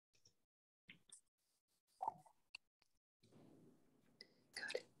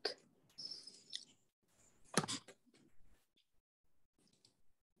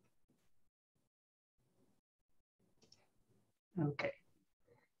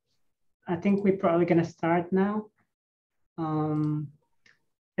I think we're probably going to start now. Hello,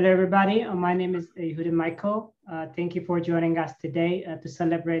 everybody. My name is Yehuda Michael. Thank you for joining us today to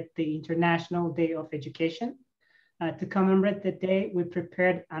celebrate the International Day of Education. To commemorate the day, we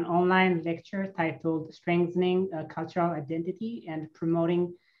prepared an online lecture titled Strengthening Cultural Identity and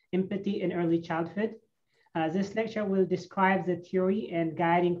Promoting Empathy in Early Childhood. This lecture will describe the theory and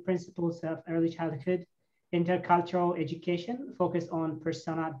guiding principles of early childhood intercultural education focused on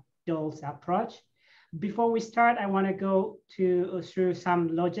persona-adults approach. Before we start, I want to go through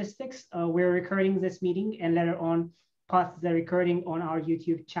some logistics. We're recording this meeting and later on post the recording on our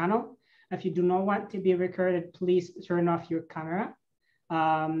YouTube channel. If you do not want to be recorded, please turn off your camera.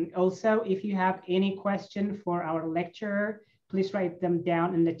 Also, if you have any question for our lecturer, please write them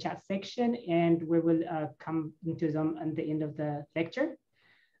down in the chat section and we will come into them at the end of the lecture.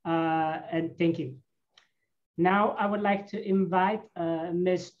 And thank you. Now, I would like to invite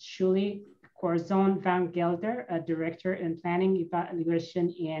Ms. Julie Corazon van Gelder, a Director in Planning,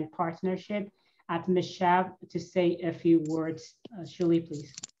 Evaluation, and Partnership at Meshav, to say a few words. Julie,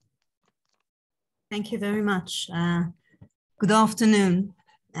 please. Thank you very much. Good afternoon,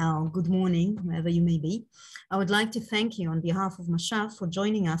 or good morning, wherever you may be. I would like to thank you on behalf of Meshav for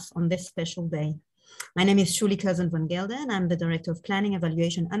joining us on this special day. My name is Julie Corazon van Gelder, and I'm the Director of Planning,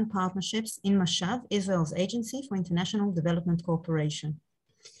 Evaluation, and Partnerships in Meshav, Israel's Agency for International Development Cooperation.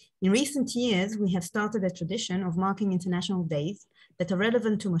 In recent years, we have started a tradition of marking international days that are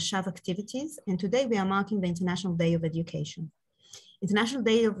relevant to Meshav activities, and today we are marking the International Day of Education. International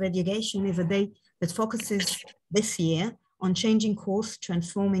Day of Education is a day that focuses this year on changing course,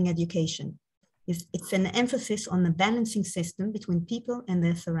 transforming education. It's an emphasis on the balancing system between people and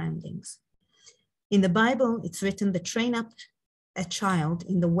their surroundings. In the Bible, it's written that train up a child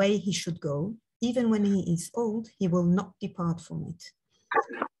in the way he should go. Even when he is old, he will not depart from it.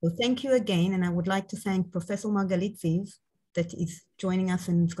 So thank you again, and I would like to thank Professor Margalit Ziv that is joining us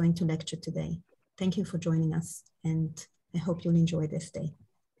and is going to lecture today. Thank you for joining us, and I hope you'll enjoy this day.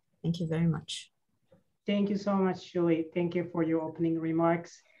 Thank you very much. Thank you so much, Julie. Thank you for your opening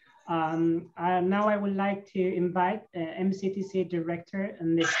remarks. Now I would like to invite MCTC Director,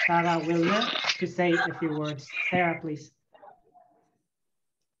 Ms. Sarah Wilner, to say a few words. Sarah, please.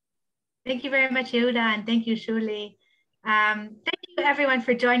 Thank you very much, Yehuda, and thank you, Julie. Thank you, everyone,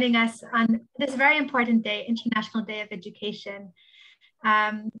 for joining us on this very important day, International Day of Education.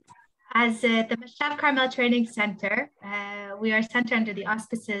 As the Meshav Carmel Training Center, we are centered under the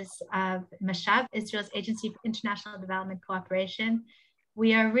auspices of Meshav, Israel's Agency for International Development Cooperation.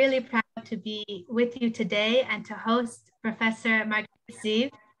 We are really proud to be with you today and to host Professor Margalit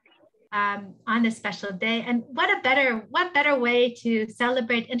Ziv on this special day. And what better way to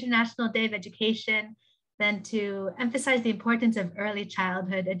celebrate International Day of Education than to emphasize the importance of early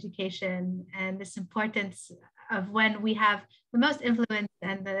childhood education and this importance of when we have the most influence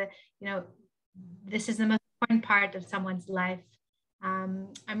and this is the most important part of someone's life.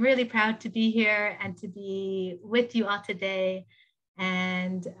 I'm really proud to be here and to be with you all today.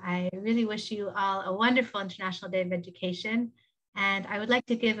 And I really wish you all a wonderful International Day of Education. And I would like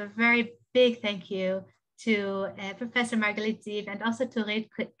to give a very big thank you to Professor Margalit Ziv and also to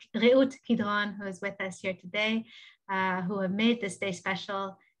Reut Kidron, who is with us here today, who have made this day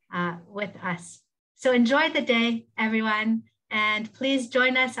special with us. So enjoy the day, everyone. And please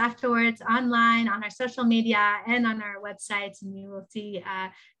join us afterwards online on our social media and on our websites, and you will see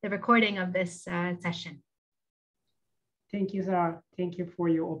the recording of this session. Thank you, Sarah. Thank you for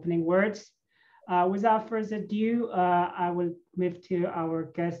your opening words. Without further ado, I will move to our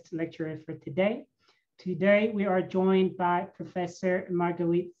guest lecturer for today. Today, we are joined by Professor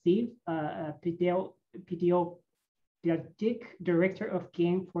Margalit Ziv, Pedagogic Director of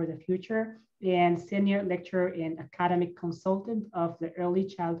Games for the Future and Senior Lecturer and Academic Consultant of the Early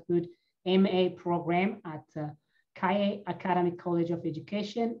Childhood MA program at Kaye Academic College of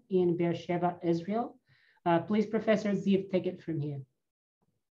Education in Beersheba, Israel. Please, Professor Ziv, take it from here.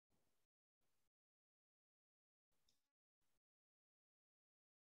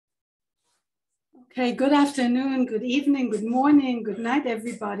 Okay, good afternoon, good evening, good morning, good night,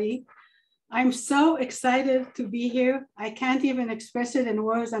 everybody. I'm so excited to be here. I can't even express it in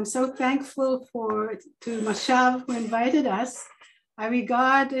words. I'm so thankful to Meshav who invited us. I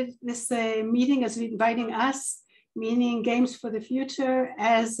regard this meeting as inviting us, meaning Games for the Future.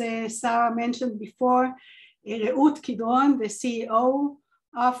 As Sarah mentioned before, Reut Kidron, the CEO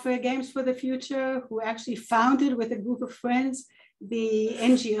of Games for the Future, who actually founded with a group of friends the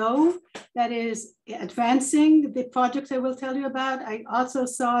NGO that is advancing the project I will tell you about. I also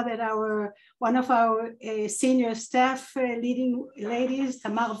saw that one of our senior staff leading ladies,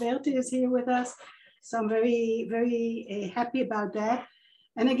 Tamar Verti, is here with us. So I'm very, very happy about that.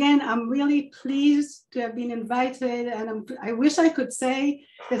 And again, I'm really pleased to have been invited, and I wish I could say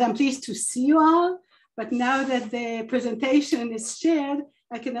that I'm pleased to see you all, but now that the presentation is shared,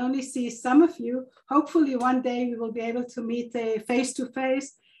 I can only see some of you. Hopefully one day we will be able to meet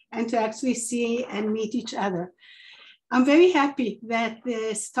face-to-face and to actually see and meet each other. I'm very happy that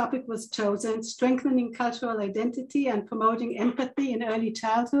this topic was chosen, strengthening cultural identity and promoting empathy in early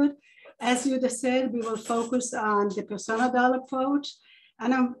childhood. As Yuda said, we will focus on the persona-doll approach.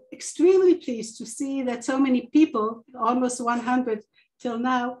 And I'm extremely pleased to see that so many people, almost 100 till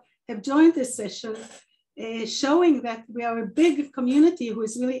now, have joined this session, showing that we are a big community who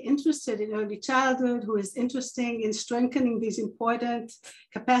is really interested in early childhood, who is interested in strengthening these important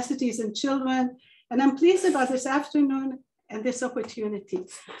capacities in children. And I'm pleased about this afternoon and this opportunity.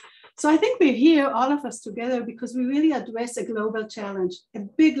 So I think we're here, all of us together, because we really address a global challenge, a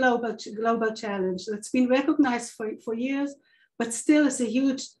big global challenge that's been recognized for years, but still is a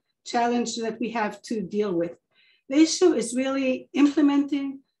huge challenge that we have to deal with. The issue is really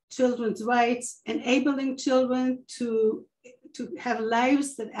implementing children's rights, enabling children to have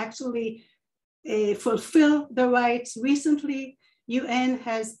lives that actually fulfill the rights. Recently, UN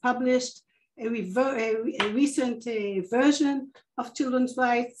has published a recent version of children's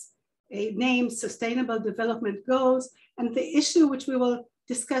rights, named Sustainable Development Goals. And the issue which we will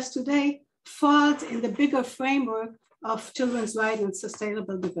discuss today falls in the bigger framework of children's rights and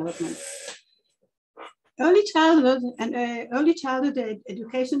sustainable development. Early childhood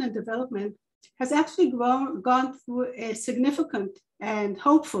education and development has actually gone through a significant and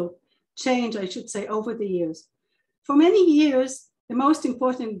hopeful change, I should say, over the years. For many years, the most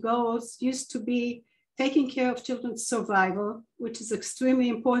important goals used to be taking care of children's survival, which is extremely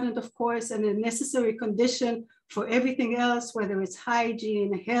important, of course, and a necessary condition for everything else, whether it's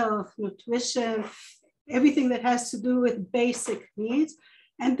hygiene, health, nutrition, everything that has to do with basic needs.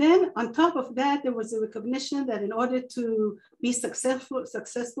 And then on top of that, there was a recognition that in order to be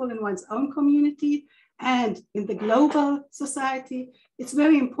successful in one's own community and in the global society, it's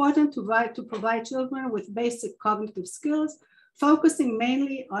very important to provide children with basic cognitive skills, focusing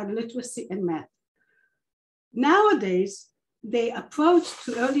mainly on literacy and math. Nowadays, the approach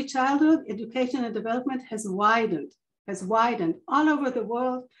to early childhood education and development has widened all over the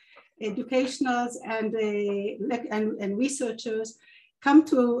world. Educationals and researchers come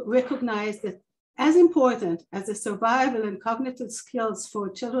to recognize that as important as the survival and cognitive skills for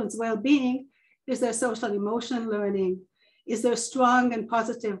children's well-being is their social emotional learning, is their strong and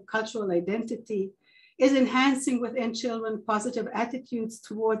positive cultural identity, is enhancing within children positive attitudes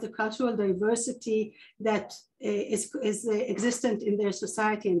toward the cultural diversity that is existent in their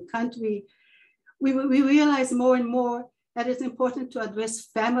society and country. We realize more and more that it's important to address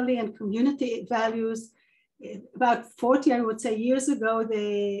family and community values. About 40, I would say, years ago,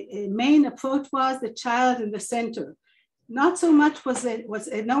 the main approach was the child in the center. Not so much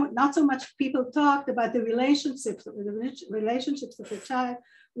not so much people talked about the relationships of the child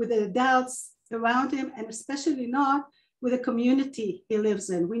with the adults around him, and especially not with the community he lives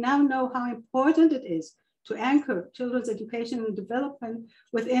in. We now know how important it is to anchor children's education and development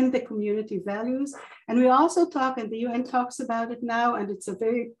within the community values. And we also talk, and the UN talks about it now, and it's a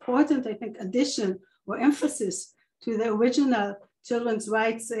very important, I think, addition or emphasis to the original Children's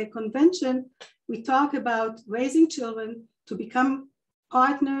Rights Convention. We talk about raising children to become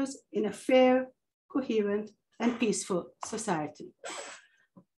partners in a fair, coherent, and peaceful society.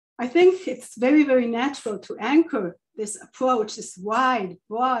 I think it's very, very natural to anchor this approach, this wide,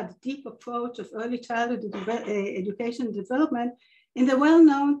 broad, deep approach of early childhood education and development in the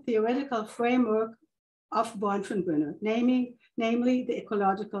well-known theoretical framework of Bronfenbrenner, namely the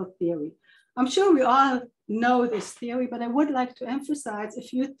ecological theory. I'm sure we all know this theory, but I would like to emphasize a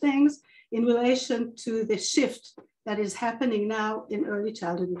few things in relation to the shift that is happening now in early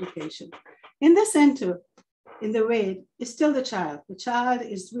childhood education. In the center, in the red, is still the child. The child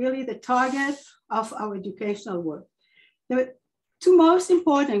is really the target of our educational work. The two most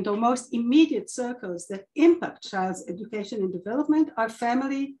important or most immediate circles that impact child's education and development are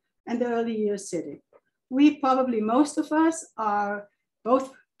family and the early years setting. We probably, most of us, are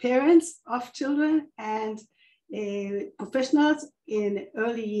both parents of children and professionals in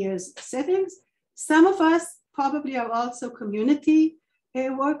early years settings. Some of us probably are also community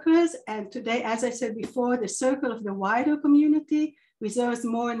workers. And today, as I said before, the circle of the wider community reserves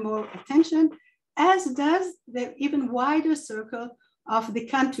more and more attention. as does the even wider circle of the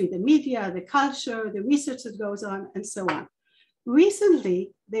country, the media, the culture, the research that goes on, and so on.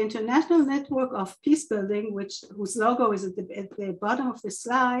 Recently, the International Network of Peace Building, whose logo is at the bottom of the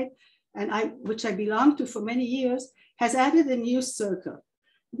slide, and which I belong to for many years, has added a new circle.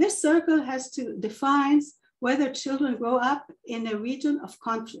 This circle defines whether children grow up in a region of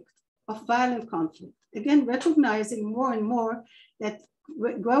conflict, of violent conflict. Again, recognizing more and more that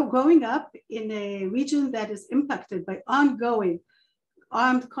growing up in a region that is impacted by ongoing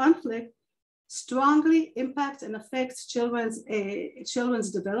armed conflict strongly impacts and affects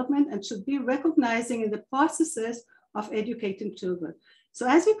children's development and should be recognizing in the processes of educating children. So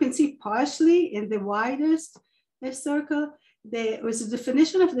as you can see, partially in the widest circle, there is a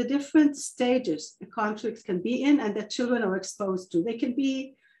definition of the different stages the conflicts can be in and that children are exposed to. They can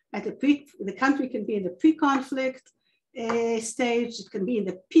be at the country can be in the pre-conflict stage, it can be in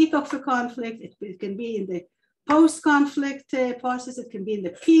the peak of the conflict, it can be in the post-conflict process, it can be in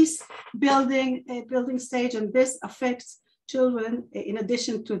the peace building stage, and this affects children in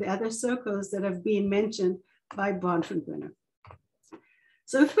addition to the other circles that have been mentioned by Bronfenbrenner.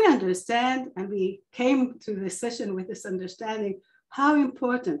 So if we understand, and we came to this session with this understanding, how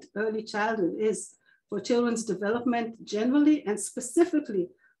important early childhood is for children's development generally and specifically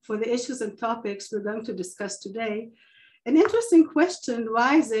for the issues and topics we're going to discuss today, an interesting question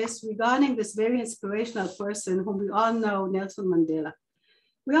rises regarding this very inspirational person whom we all know, Nelson Mandela.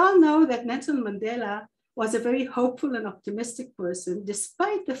 We all know that Nelson Mandela was a very hopeful and optimistic person,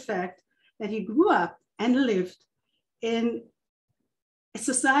 despite the fact that he grew up and lived in a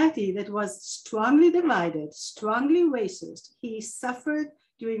society that was strongly divided, strongly racist. He suffered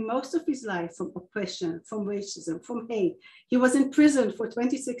during most of his life from oppression, from racism, from hate. He was in prison for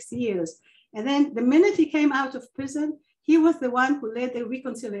 26 years. And then the minute he came out of prison, he was the one who led the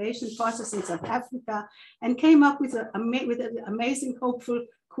reconciliation process in South Africa and came up with an amazing, hopeful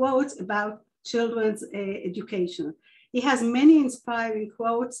quotes about children's education. He has many inspiring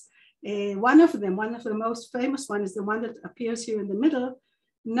quotes. One of the most famous one is the one that appears here in the middle.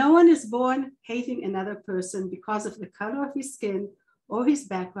 No one is born hating another person because of the color of his skin or his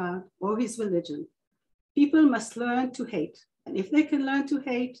background or his religion. People must learn to hate. And if they can learn to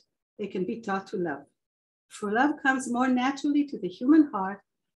hate, they can be taught to love. For love comes more naturally to the human heart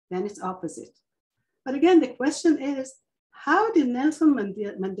than its opposite. But again, the question is, how did Nelson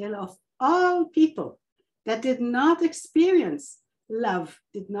Mandela, of all people that did not experience love,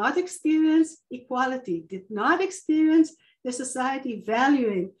 did not experience equality, did not experience the society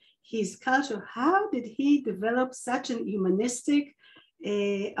valuing his culture, how did he develop such an humanistic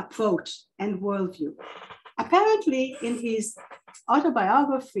approach and worldview? Apparently, in his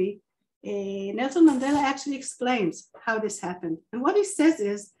autobiography, Nelson Mandela actually explains how this happened. And what he says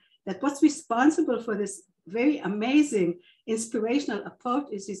is that what's responsible for this very amazing, inspirational approach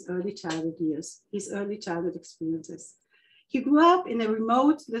is his early childhood years, his early childhood experiences. He grew up in a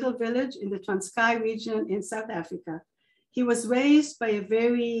remote little village in the Transkei region in South Africa. He was raised by a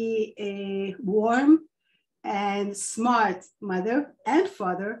very warm and smart mother and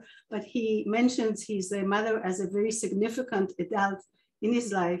father, but he mentions his mother as a very significant adult in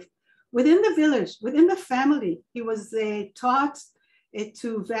his life. Within the village, within the family, he was taught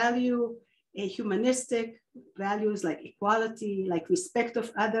to value humanistic values like equality, like respect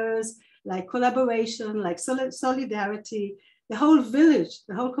of others, like collaboration, like solidarity. The whole village,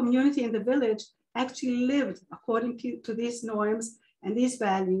 the whole community in the village actually lived according to these norms and these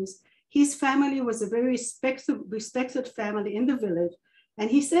values. His family was a very respected family in the village. And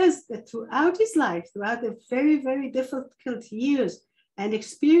he says that throughout his life, throughout the very, very difficult years and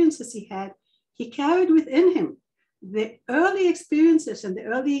experiences he had, he carried within him the early experiences and the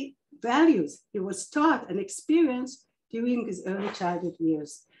early values he was taught and experienced during his early childhood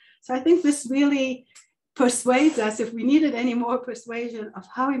years. So I think this really persuades us, if we needed any more persuasion, of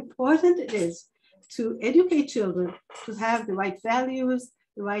how important it is to educate children to have the right values,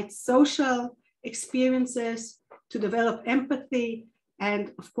 the right social experiences, to develop empathy,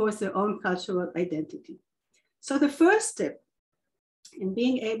 and of course, their own cultural identity. So the first step in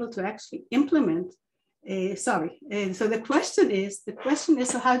being able to actually implement, so the question is,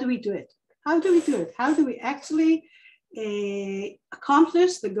 so how do we do it? How do we do it? How do we actually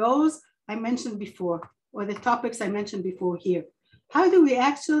accomplish the goals I mentioned before, or the topics I mentioned before here? How do we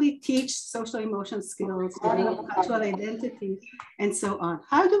actually teach social emotion skills, develop cultural identity, and so on?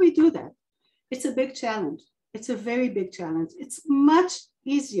 How do we do that? It's a big challenge. It's a very big challenge. It's much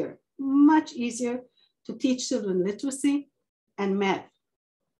easier to teach children literacy and math.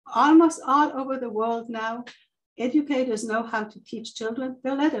 Almost all over the world now, educators know how to teach children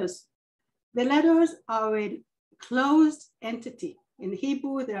their letters. The letters are a closed entity. In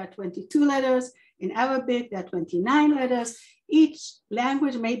Hebrew, there are 22 letters. In Arabic, there are 29 letters. Each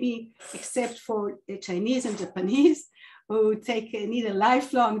language, maybe except for Chinese and Japanese, who need a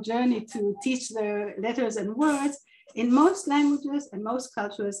lifelong journey to teach their letters and words. In most languages and most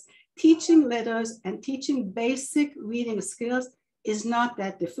cultures, teaching letters and teaching basic reading skills is not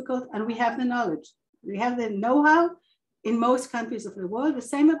that difficult, and we have the knowledge. We have the know-how in most countries of the world. The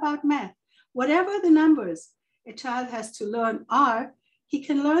same about math. Whatever the numbers a child has to learn are, he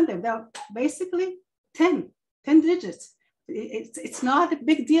can learn them. They're basically 10 digits. It's not a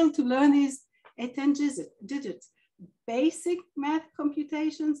big deal to learn these 10 digits. Basic math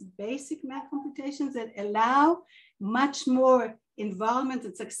computations that allow much more involvement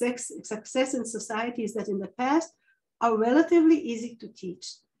and success in societies that in the past are relatively easy to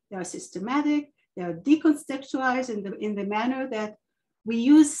teach. They are systematic, they are decontextualized in the manner that we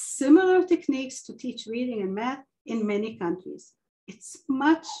use similar techniques to teach reading and math in many countries. It's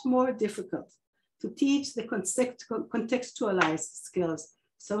much more difficult to teach the contextualized skills,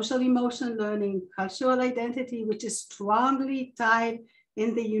 social emotion learning, cultural identity, which is strongly tied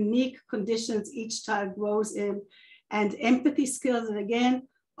in the unique conditions each child grows in, and empathy skills that again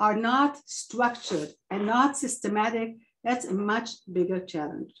are not structured and not systematic. That's a much bigger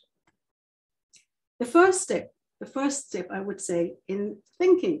challenge. The first step I would say in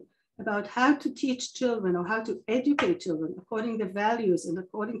thinking about how to teach children or how to educate children according to values and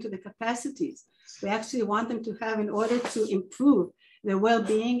according to the capacities we actually want them to have in order to improve their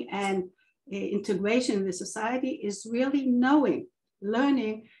well-being and integration in the society is really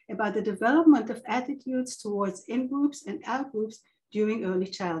learning about the development of attitudes towards in-groups and out-groups during early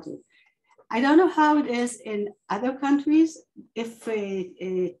childhood. I don't know how it is in other countries, if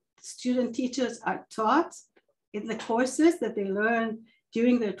student teachers are taught in the courses that they learn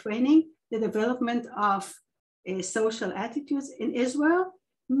during their training, the development of social attitudes. In Israel,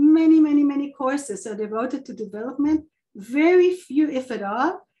 many courses are devoted to development. Very few, if at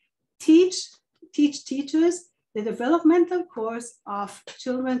all, teach teachers the developmental course of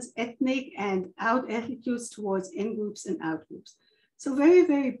children's ethnic and out attitudes towards in-groups and out-groups. So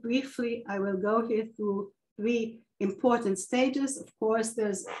very briefly, I will go here through 3 important stages. Of course,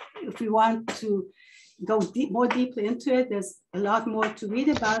 if we want to go more deeply into it, there's a lot more to read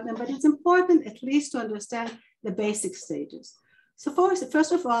about them, but it's important at least to understand the basic stages. So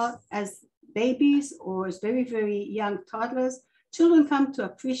first of all, as babies or as very young toddlers, children come to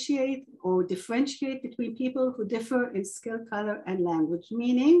appreciate or differentiate between people who differ in skill, color, and language,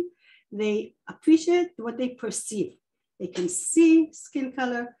 meaning they appreciate what they perceive. They can see skin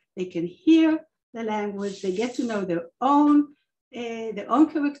color, they can hear the language, they get to know their own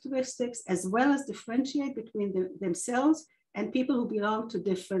characteristics, as well as differentiate between themselves and people who belong to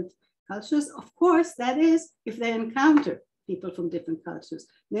different cultures. Of course, that is if they encounter people from different cultures.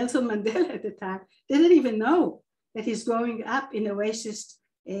 Nelson Mandela at the time didn't even know that he's growing up in a racist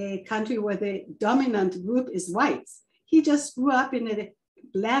country where the dominant group is whites. He just grew up in a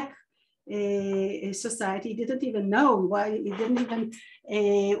Black society, didn't even know why,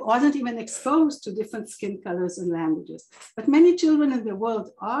 he wasn't even exposed to different skin colors and languages. But many children in the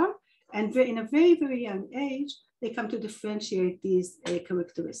world are, and in a very young age, they come to differentiate these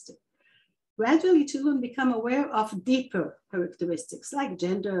characteristics. Gradually, children become aware of deeper characteristics like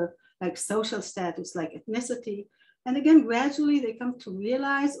gender, like social status, like ethnicity. And again, gradually they come to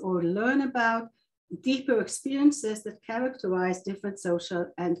realize or learn about deeper experiences that characterize different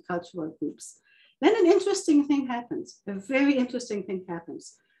social and cultural groups. Then an interesting thing happens, a very interesting thing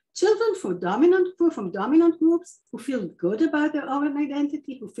happens. Children from dominant groups who feel good about their own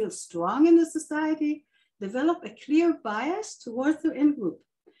identity, who feel strong in the society, develop a clear bias towards their in-group.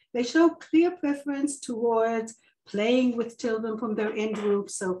 They show clear preference towards playing with children from their in-group.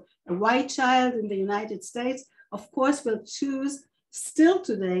 So a white child in the United States, of course, will choose still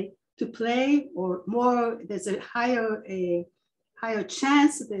today to play, or more, there's a higher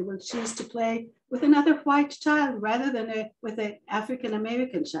chance that they will choose to play with another white child rather than with an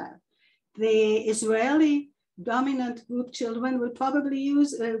African-American child. The Israeli dominant group children will probably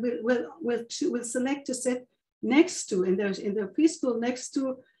will select to sit next to, in their preschool, next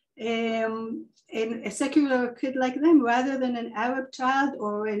to a secular kid like them rather than an Arab child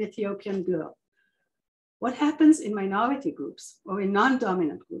or an Ethiopian girl. What happens in minority groups or in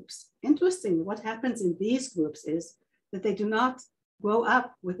non-dominant groups? Interesting, what happens in these groups is that they do not grow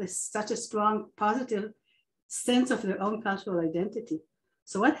up with such a strong positive sense of their own cultural identity.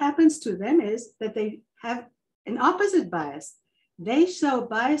 So what happens to them is that they have an opposite bias. They show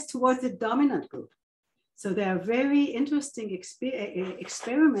bias towards the dominant group. So there are very interesting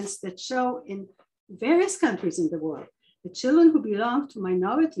experiments that show in various countries in the world, the children who belong to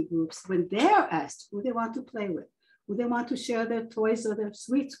minority groups, when they are asked who they want to play with, who they want to share their toys or their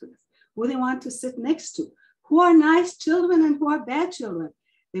sweets with, who they want to sit next to, who are nice children and who are bad children,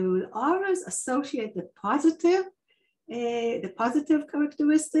 they will always associate the positive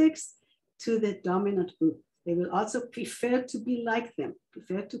characteristics to the dominant group. They will also prefer to be like them,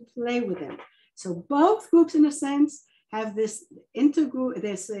 prefer to play with them. So both groups, in a sense, have this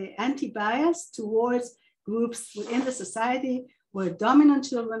anti-bias towards groups within the society where dominant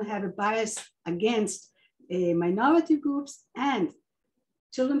children have a bias against minority groups, and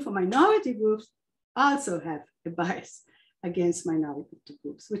children from minority groups also have a bias against minority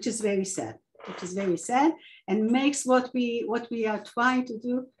groups, which is very sad, and makes what we are trying to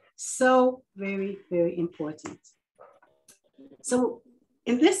do so very, very important. So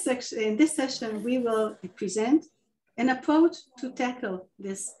in this session, we will present an approach to tackle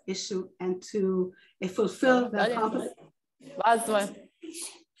this issue and to fulfill the competence.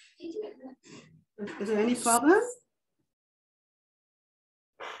 Is there any problem?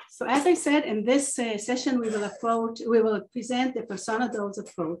 So as I said, in this session, we will present the persona dolls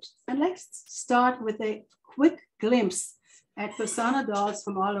approach. And let's start with a quick glimpse at persona dolls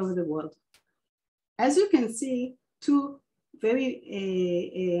from all over the world. As you can see, two very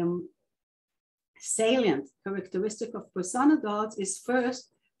salient characteristic of persona dolls is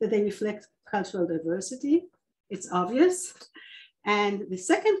first that they reflect cultural diversity. It's obvious. And the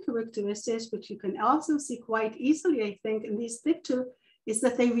second characteristic, which you can also see quite easily, I think, in this picture, is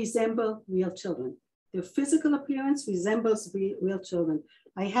that they resemble real children. Their physical appearance resembles real children.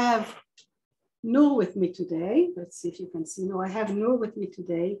 I have Noor with me today. Let's see if you can see Noor. I have Noor with me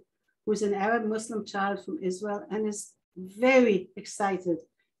today, who's an Arab Muslim child from Israel and is very excited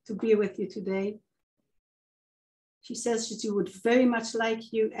to be with you today. She says she would very much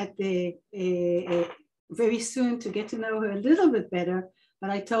like you at the very soon to get to know her a little bit better. But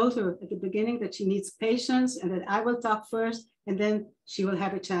I told her at the beginning that she needs patience and that I will talk first, and then she will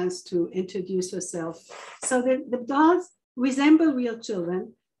have a chance to introduce herself. So the dolls resemble real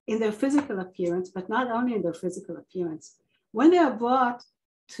children in their physical appearance, but not only in their physical appearance. When they are brought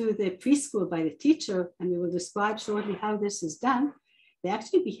to the preschool by the teacher, and we will describe shortly how this is done, they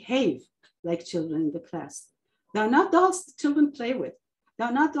actually behave like children in the class. They are not dolls that children play with. They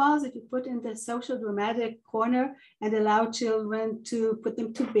are not dolls that you put in the social dramatic corner and allow children to put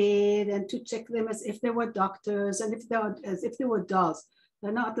them to bed and to check them as if they were doctors and as if they were dolls.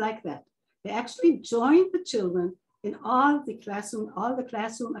 They're not like that. They actually join the children in all the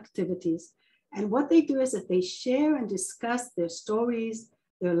classroom activities. And what they do is that they share and discuss their stories,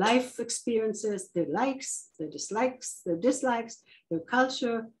 their life experiences, their likes, their dislikes, their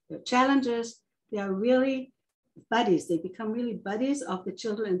culture, their challenges. They are really buddies. They become really buddies of the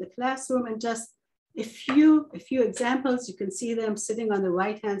children in the classroom. And just a few examples, you can see them sitting on the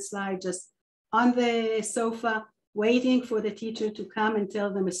right-hand side, just on the sofa, waiting for the teacher to come and tell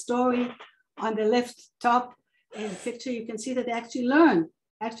them a story. On the left top picture, you can see that they actually learn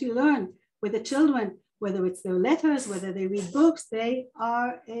with the children, whether it's their letters, whether they read books, they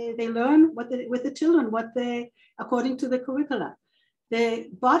learn with the children, according to the curricula. The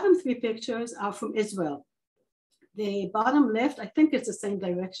bottom three pictures are from Israel. The bottom left, I think it's the same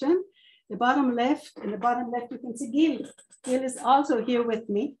direction. In the bottom left, you can see Gil. Gil is also here with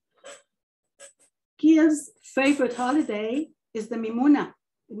me. Gil's favorite holiday is the Mimuna.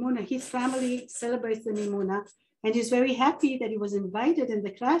 His family celebrates the Mimuna, and he's very happy that he was invited in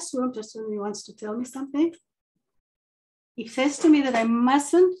the classroom. Just when he wants to tell me something, he says to me that I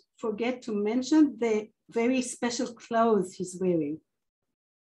mustn't forget to mention the very special clothes he's wearing.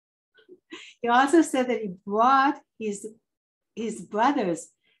 He also said that he brought his brother's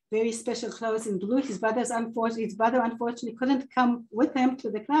very special clothes in blue. His brother unfortunately couldn't come with him to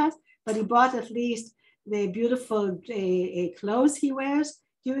the class, but he brought at least the beautiful clothes he wears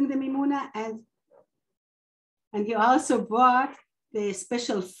during the Mimuna, and he also brought the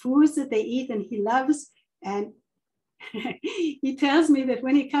special foods that they eat and he loves. And he tells me that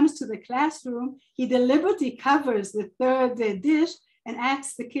when he comes to the classroom, he deliberately covers the third dish and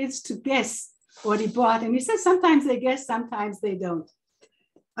asks the kids to guess what he brought. And he says sometimes they guess, sometimes they don't.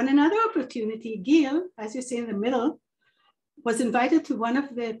 On another opportunity, Gil, as you see in the middle, was invited to one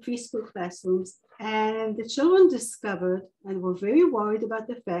of the preschool classrooms, and the children discovered and were very worried about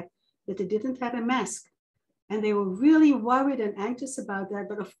the fact that they didn't have a mask. And they were really worried and anxious about that.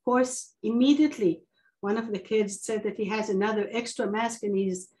 But of course, immediately, one of the kids said that he has another extra mask in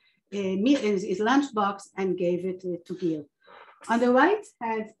his lunchbox and gave it to Gil. On the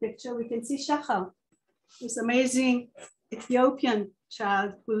right-hand picture, we can see Shachar. this amazing Ethiopian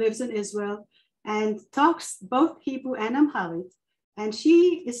child who lives in Israel and talks both Hebrew and Amharic. And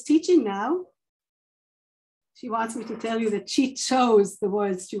she is teaching now. She wants me to tell you that she chose the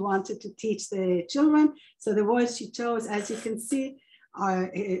words she wanted to teach the children. So the words she chose, as you can see, are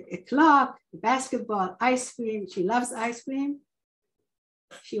a clock, a basketball, ice cream. She loves ice cream.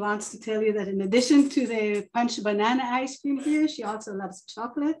 She wants to tell you that in addition to the punch banana ice cream here, she also loves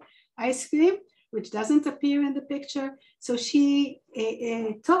chocolate ice cream, which doesn't appear in the picture. So she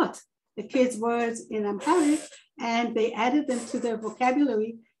taught the kids words in Amharic, and they added them to their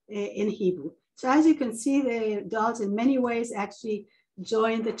vocabulary in Hebrew. So as you can see, the dolls in many ways actually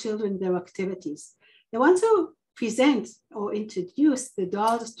join the children in their activities. The ones who present or introduce the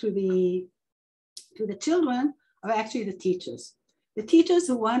dolls to the children are actually the teachers. The teachers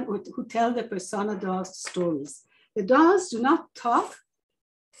who tell the persona dolls stories. The dolls do not talk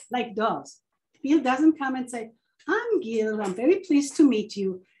like dolls. Gil doesn't come and say, I'm Gil, I'm very pleased to meet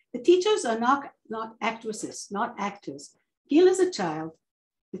you. The teachers are not actresses, not actors. Gil is a child.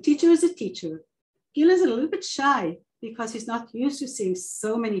 The teacher is a teacher. Gil is a little bit shy because he's not used to seeing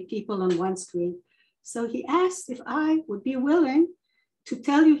so many people on one screen. So he asked if I would be willing to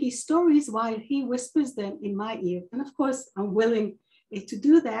tell you his stories while he whispers them in my ear. And of course, I'm willing to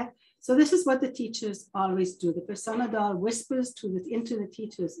do that. So this is what the teachers always do. The persona doll whispers into the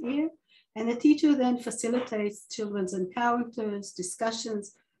teacher's ear, and the teacher then facilitates children's encounters,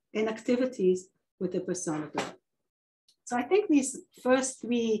 discussions, and activities with the persona doll. So I think these first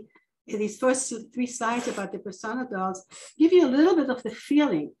three slides about the persona dolls give you a little bit of the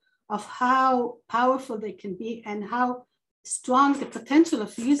feeling of how powerful they can be and how strong the potential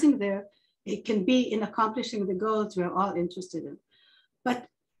of using it can be in accomplishing the goals we're all interested in. But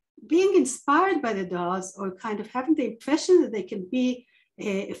being inspired by the dolls, or kind of having the impression that they can be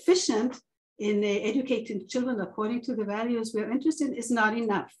efficient in educating children according to the values we're interested in, is not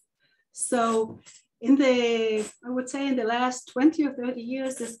enough. So I would say in the last 20 or 30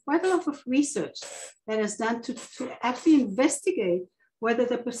 years, there's quite a lot of research that is done to actually investigate whether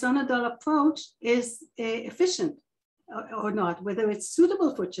the persona doll approach is efficient or not, whether it's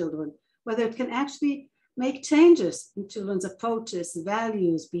suitable for children, whether it can actually make changes in children's approaches,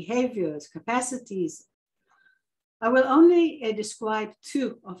 values, behaviors, capacities. I will only describe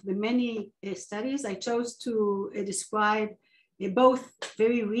two of the many studies. I chose to describe both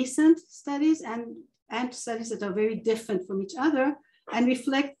very recent studies and studies that are very different from each other and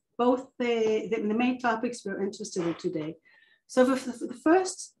reflect both the main topics we're interested in today. So the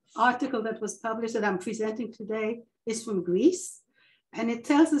first article that was published that I'm presenting today is from Greece, and it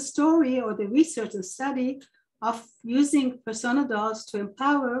tells the story or the research and study of using persona dolls to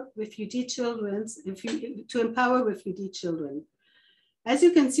empower refugee children. As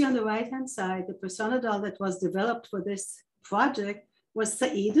you can see on the right-hand side, the persona doll that was developed for this project was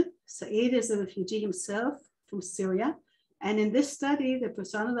Said. Said is a refugee himself from Syria. And in this study, the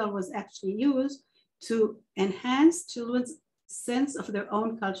persona doll was actually used to enhance children's sense of their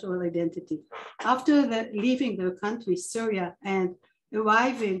own cultural identity. After leaving their country, Syria, and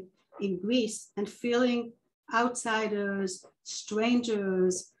arriving in Greece and feeling outsiders,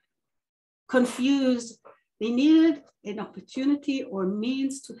 strangers, confused, they needed an opportunity or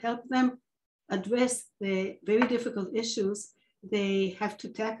means to help them address the very difficult issues they have to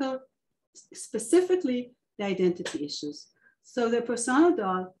tackle, specifically the identity issues. So the persona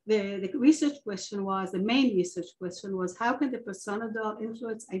doll, the research question was, the main research question was, how can the persona doll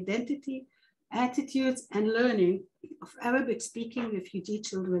influence identity, attitudes, and learning of Arabic-speaking refugee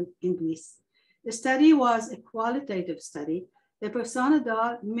children in Greece? The study was a qualitative study. The persona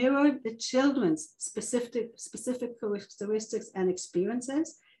doll mirrored the children's specific characteristics and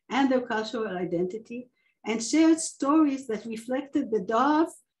experiences and their cultural identity, and shared stories that reflected the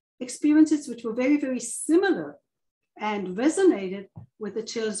doll's experiences, which were very, very similar and resonated with the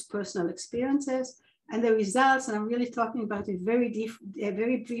children's personal experiences. And the results, and I'm really talking about it very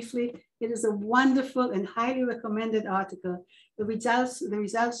briefly, it is a wonderful and highly recommended article. The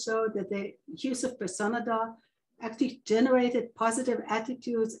results showed that the use of persona doll actually generated positive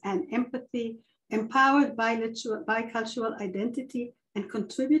attitudes and empathy, empowered bicultural identity, and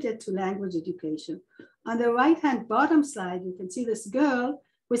contributed to language education. On the right-hand bottom slide, you can see this girl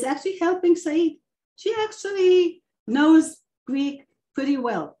who is actually helping Said. She actually knows Greek pretty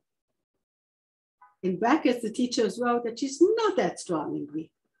well. In brackets, the teachers wrote that she's not that strong in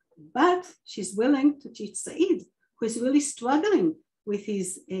Greek, but she's willing to teach Said, who is really struggling with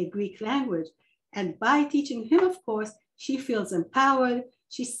his Greek language. And by teaching him, of course, she feels empowered.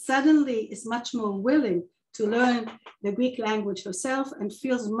 She suddenly is much more willing to learn the Greek language herself and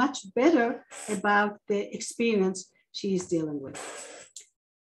feels much better about the experience she is dealing with.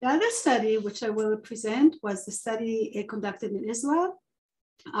 The other study, which I will present, was the study conducted in Israel.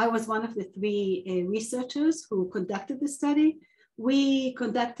 I was one of the three researchers who conducted the study. We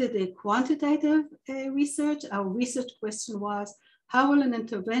conducted a quantitative research. Our research question was, how will an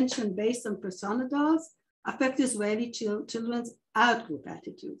intervention based on persona dolls affect Israeli children's out-group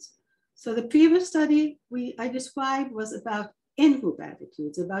attitudes? So the previous study I described was about in-group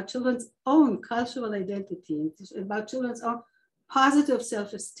attitudes, about children's own cultural identity, about children's own positive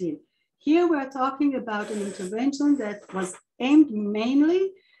self-esteem. Here we're talking about an intervention that was aimed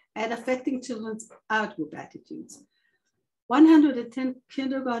mainly at affecting children's out-group attitudes. 110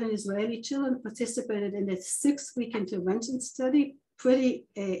 kindergarten Israeli children participated in a 6-week intervention study, pretty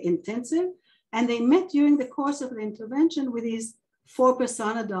intensive, and they met during the course of the intervention with these 4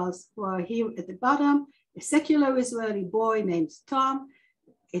 persona dolls who are here at the bottom: a secular Israeli boy named Tom,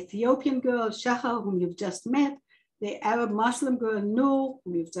 Ethiopian girl Shachar, whom you've just met, the Arab Muslim girl Noor,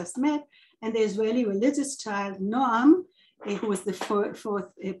 whom you've just met, and the Israeli religious child Noam, who was the fourth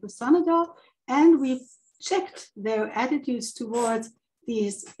persona doll. And we checked their attitudes towards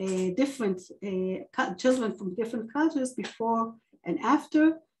these different children from different cultures before and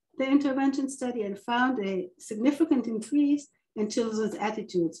after the intervention study, and found a significant increase in children's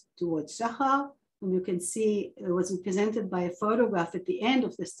attitudes towards Shachar, whom you can see was represented by a photograph at the end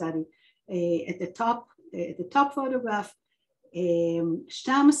of the study. At the top photograph,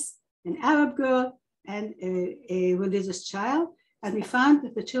 Shams, an Arab girl, and a religious child. And we found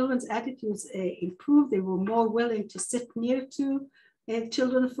that the children's attitudes improved. They were more willing to sit near to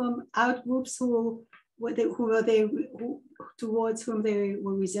children from out groups towards whom they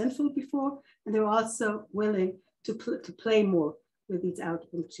were resentful before, and they were also willing to play more with these out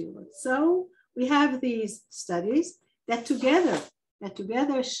group children. So we have these studies that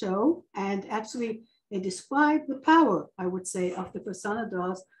together show and actually they describe the power, I would say, of the persona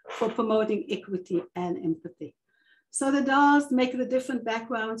dolls for promoting equity and empathy. So the dolls make the different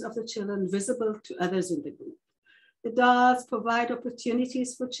backgrounds of the children visible to others in the group. The dolls provide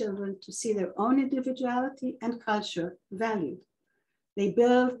opportunities for children to see their own individuality and culture valued. They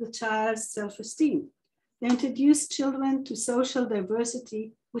build the child's self-esteem. They introduce children to social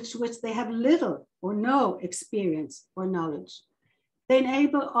diversity, which they have little or no experience or knowledge. They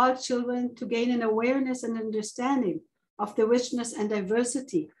enable all children to gain an awareness and understanding of the richness and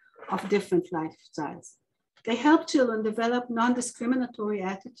diversity of different lifestyles. They help children develop non-discriminatory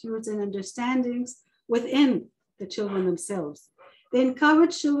attitudes and understandings within the children themselves. They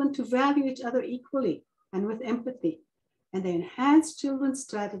encourage children to value each other equally and with empathy. And they enhance children's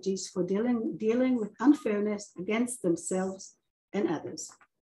strategies for dealing with unfairness against themselves and others.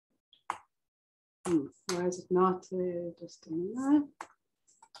 Why is it not just a minute?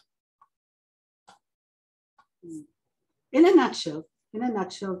 In a nutshell,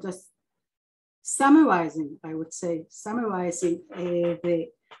 just summarizing, I would say, the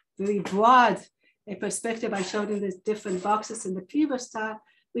very broad perspective I showed in the different boxes in the previous talk,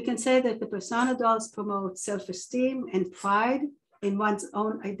 we can say that the persona dolls promote self-esteem and pride in one's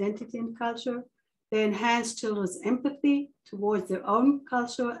own identity and culture. They enhance children's empathy towards their own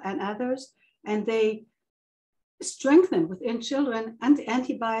culture and others, and they strengthen within children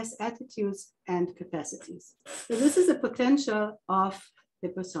anti-bias attitudes and capacities. So this is the potential of the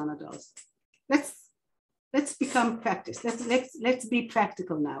persona dolls. Let's become practice. Let's be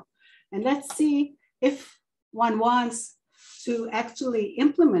practical now, and let's see if one wants to actually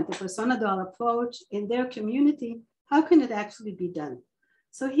implement the persona doll approach in their community. How can it actually be done?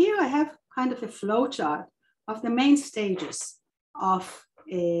 So here I have kind of a flow chart of the main stages of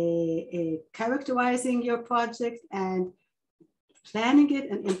characterizing your project and planning it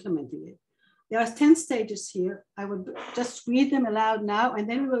and implementing it. There are 10 stages here. I would just read them aloud now, and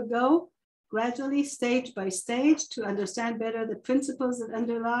then we will go gradually, stage by stage, to understand better the principles that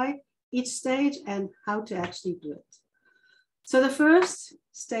underlie each stage and how to actually do it. So the first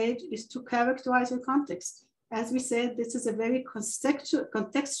stage is to characterize your context. As we said, this is a very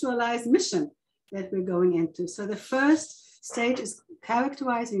contextualized mission that we're going into. So the first stage is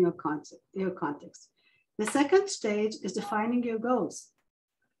characterizing your context. The second stage is defining your goals.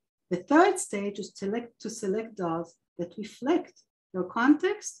 The third stage is to select dolls that reflect your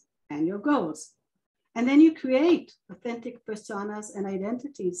context and your goals. And then you create authentic personas and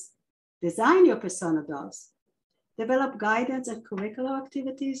identities. Design your persona dolls. Develop guidance and curricular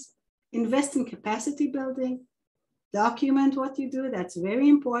activities. Invest in capacity building. Document what you do, that's very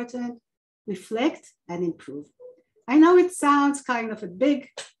important. Reflect and improve. I know it sounds kind of a big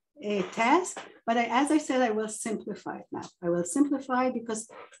task, but as I said, I will simplify it now. I will simplify because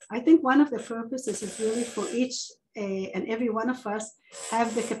I think one of the purposes is really for each and every one of us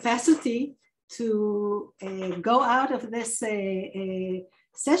have the capacity to go out of this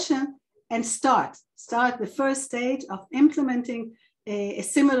session and start the first stage of implementing a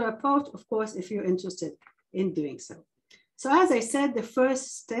similar approach, of course, if you're interested in doing so. So as I said, the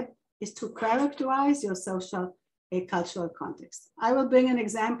first step is to characterize your social cultural context. I will bring an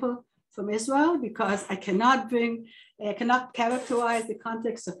example from Israel because I cannot characterize the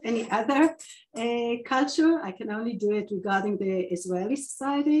context of any other culture. I can only do it regarding the Israeli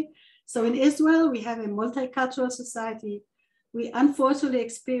society. So in Israel, we have a multicultural society. We unfortunately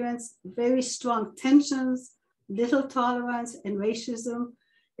experience very strong tensions, little tolerance and racism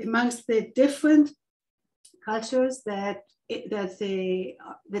amongst the different cultures that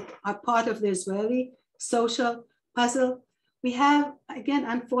are part of the Israeli social puzzle. We have, again,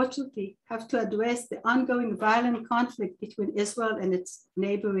 unfortunately, have to address the ongoing violent conflict between Israel and its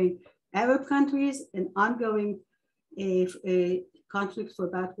neighboring Arab countries, an ongoing conflict for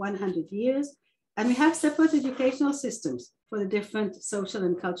about 100 years. And we have separate educational systems for the different social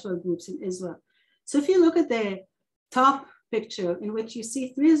and cultural groups in Israel. So if you look at the top picture in which you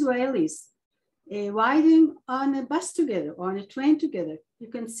see three Israelis riding on a bus together or on a train together, you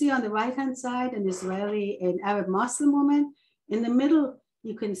can see on the right-hand side an Israeli and Arab Muslim woman. In the middle,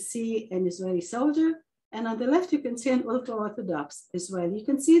 you can see an Israeli soldier. And on the left, you can see an ultra-Orthodox Israeli. You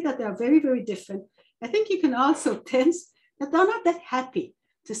can see that they are very, very different. I think you can also sense that they're not that happy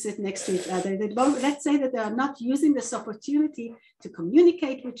to sit next to each other. They both, let's say that they are not using this opportunity to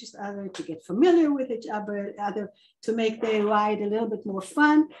communicate with each other, to get familiar with each other, to make their ride a little bit more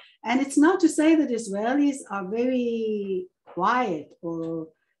fun. And it's not to say that Israelis are very quiet or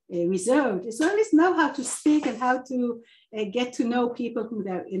reserved. Israelis know how to speak and how to get to know people who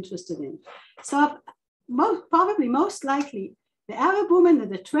they're interested in. So probably most likely, the Arab woman in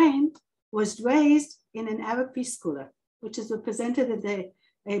the train was raised in an Arab preschooler, which is represented in the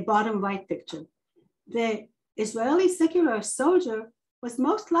bottom right picture. The Israeli secular soldier was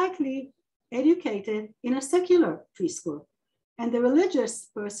most likely educated in a secular preschool. And the religious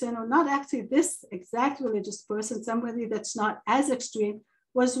person, or not actually this exact religious person, somebody that's not as extreme,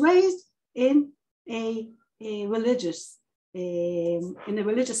 was raised in a religious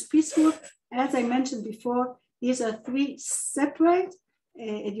preschool. As I mentioned before, these are three separate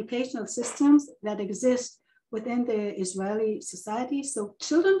educational systems that exist within the Israeli society. So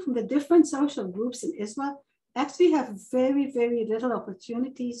children from the different social groups in Israel actually have very, very little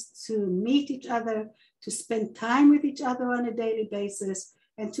opportunities to meet each other, to spend time with each other on a daily basis,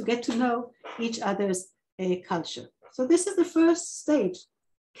 and to get to know each other's culture. So this is the first stage.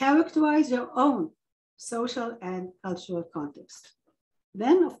 Characterize your own social and cultural context.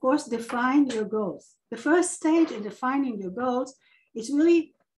 Then, of course, define your goals. The first stage in defining your goals is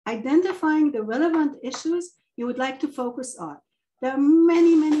really identifying the relevant issues you would like to focus on. There are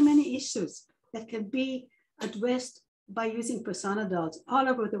many, many, many issues that can be addressed by using persona dolls all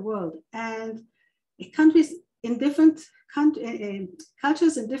over the world. And countries in different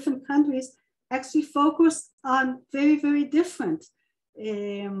cultures in different countries actually focus on very, very different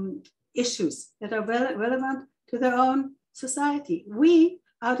issues that are relevant to their own society. We,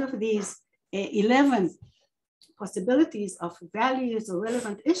 out of these 11 possibilities of values or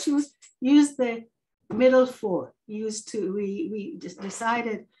relevant issues, use the middle four. We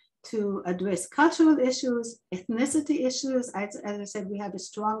decided to address cultural issues, ethnicity issues. As I said, we have a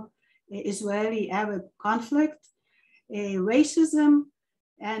strong Israeli-Arab conflict, racism,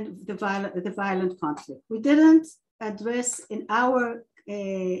 and the violent conflict. We didn't address in our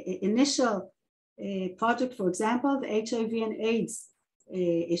initial project, for example, the HIV and AIDS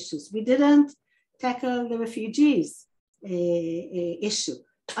issues. We didn't tackle the refugees issue.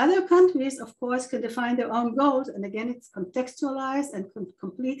 Other countries, of course, can define their own goals, and again, it's contextualized and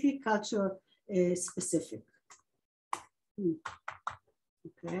completely culture specific.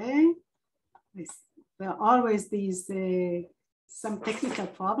 Okay, there are always these some technical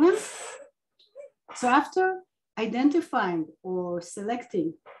problems. So after identifying or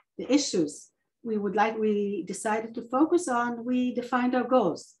selecting the issues we decided to focus on, we defined our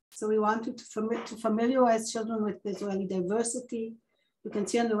goals. So we wanted to familiarize children with Israeli diversity. You can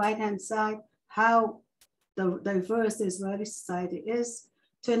see on the right-hand side how diverse the Israeli society is,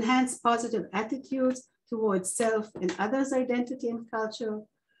 to enhance positive attitudes towards self and others' identity and culture,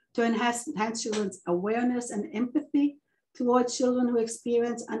 to enhance children's awareness and empathy towards children who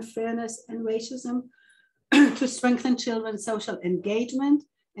experience unfairness and racism, to strengthen children's social engagement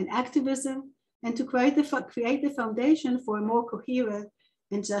and activism, and to create the foundation for a more coherent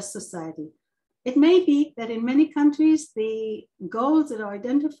and just society. It may be that in many countries, the goals that are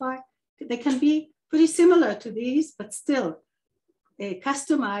identified, they can be pretty similar to these, but still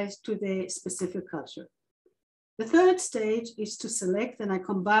customized to the specific culture. The third stage is to select, and I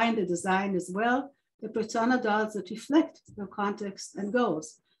combine the design as well, the persona dolls that reflect their context and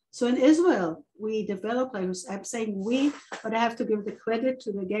goals. So in Israel, we developed, I'm saying we, but I have to give the credit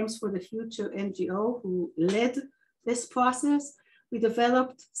to the Games for the Future NGO who led this process. We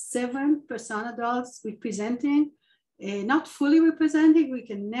developed 7 persona dolls representing, not fully representing, we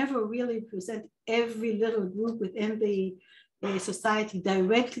can never really present every little group within the society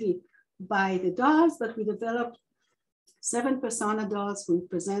directly by the dolls, but we developed 7 persona dolls who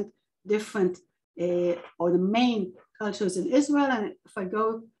represent different or the main cultures in Israel. And if I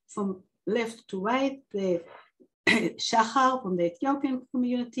go from left to right, the Shachar from the Ethiopian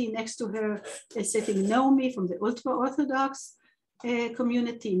community, next to her is sitting Naomi from the ultra-Orthodox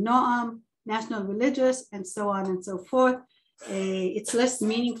community, Noam, national religious, and so on and so forth. It's less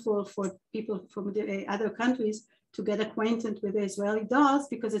meaningful for people from the other countries to get acquainted with the Israeli dolls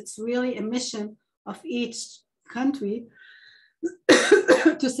because it's really a mission of each country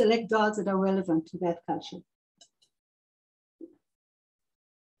to select dolls that are relevant to that culture.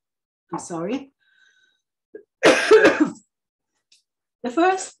 I'm sorry.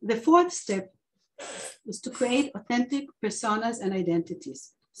 The fourth step is to create authentic personas and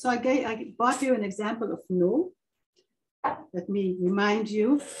identities. So I brought here an example of Noor. Let me remind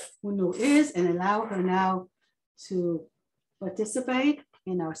you who Noor is and allow her now to participate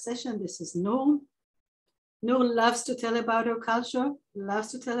in our session. This is Noor. Noor loves to tell about her culture,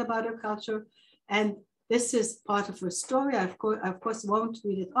 and this is part of her story. I of course won't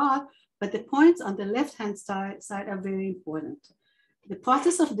read it all, but the points on the left-hand side are very important. The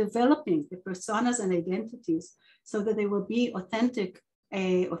process of developing the personas and identities so that they will be authentic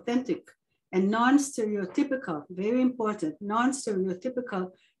and non-stereotypical, very important,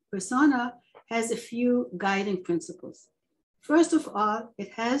 non-stereotypical persona has a few guiding principles. First of all,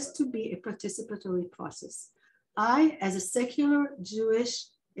 it has to be a participatory process. I, as a secular Jewish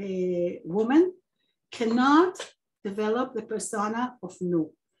woman, cannot develop the persona of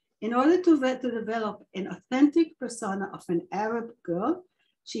Noor. In order to develop an authentic persona of an Arab girl,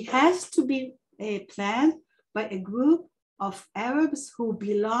 she has to be planned by a group of Arabs who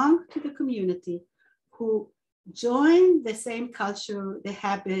belong to the community, who join the same culture, the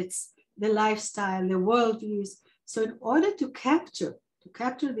habits, the lifestyle, the worldviews. So in order to capture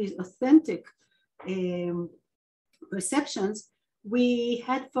these authentic perceptions, we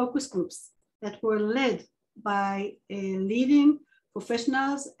had focus groups that were led by leading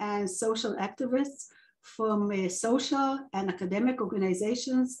professionals and social activists from social and academic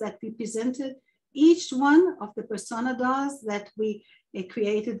organizations that represented each one of the persona dolls that we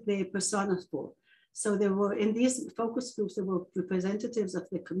created the personas for. So there were, in these focus groups, there were representatives of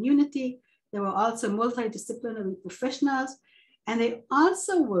the community. There were also multidisciplinary professionals, and they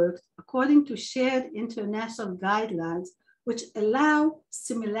also worked according to shared international guidelines, which allow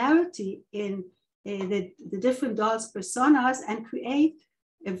similarity in the different dolls' personas and create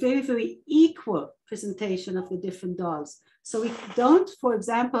a very, very equal presentation of the different dolls. So we don't, for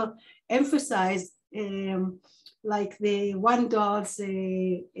example, emphasize like the one doll's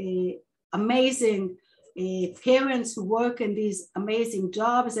amazing parents who work in these amazing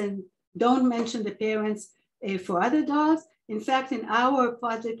jobs and don't mention the parents for other dolls. In fact, in our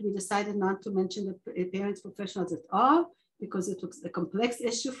project, we decided not to mention the parents professionals at all because it was a complex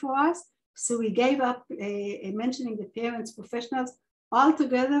issue for us. So we gave up mentioning the parents professionals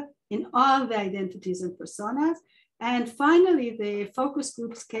altogether in all the identities and personas. And finally, the focus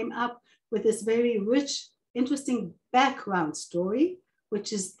groups came up with this very rich, interesting background story,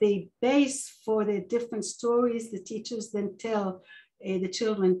 which is the base for the different stories the teachers then tell the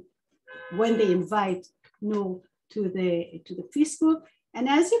children when they invite Noor to the preschool. And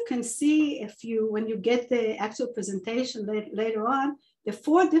as you can see, when you get the actual presentation later on, the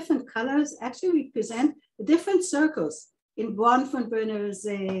 4 different colors actually represent the different circles in Bronfenbrenner's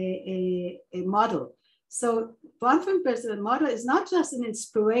model. So Bronfenbrenner's model is not just an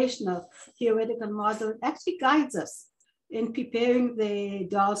inspirational theoretical model, it actually guides us in preparing the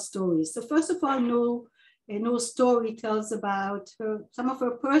doll stories. So first of all, Noor's story tells about some of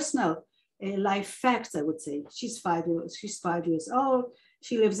her personal life facts, I would say. She's 5 years old.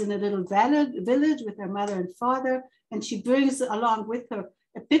 She lives in a little village with her mother and father, and she brings along with her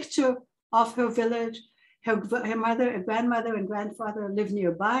a picture of her village. Her mother, grandmother, and grandfather live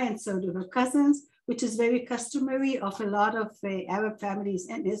nearby, and so do her cousins, which is very customary of a lot of Arab families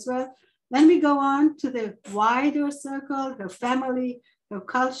in Israel. Then we go on to the wider circle, her family, her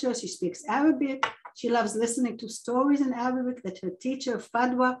culture. She speaks Arabic. She loves listening to stories in Arabic that her teacher,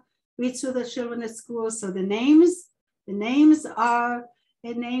 Fadwa, reads to the children at school. So the names are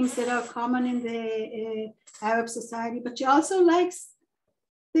names that are common in the Arab society, but she also likes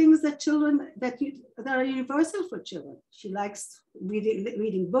things that are universal for children. She likes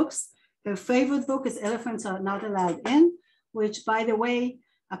reading books. Her favorite book is Elephants Are Not Allowed In, which, by the way,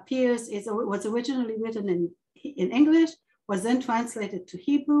 was originally written in English, was then translated to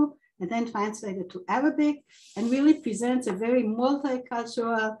Hebrew, and then translated to Arabic, and really presents a very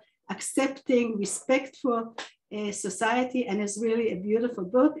multicultural, accepting, respectful society, and is really a beautiful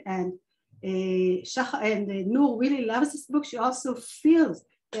book. And Noor really loves this book. She also feels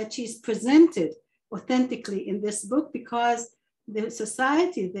that she's presented authentically in this book, because the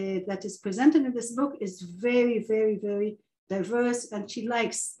society that is presented in this book is very, very, very diverse, and she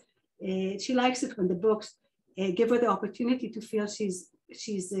likes it when the books give her the opportunity to feel she's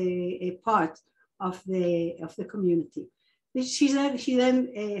a part of the community.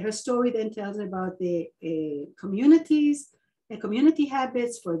 Her story then tells about the communities, community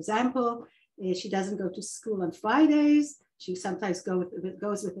habits. For example, she doesn't go to school on Fridays. She sometimes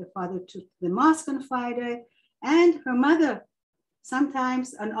goes with her father to the mosque on Friday, and her mother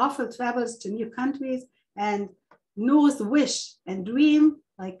sometimes and often travels to new countries. And Noor's wish and dream,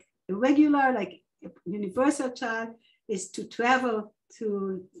 like a regular, like a universal child, is to travel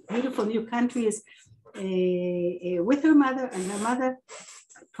to beautiful new countries with her mother, and her mother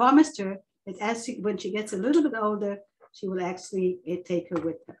promised her that when she gets a little bit older, she will actually take her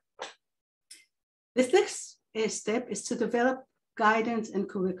with her. The next step is to develop guidance and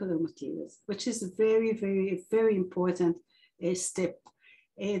curriculum materials, which is a very, very, very important step.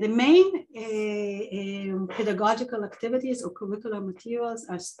 The main pedagogical activities or curriculum materials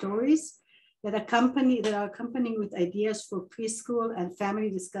are stories that are accompanying with ideas for preschool and family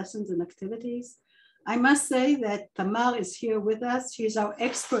discussions and activities. I must say that Tamar is here with us. She's our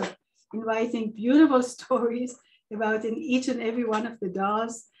expert in writing beautiful stories about each and every one of the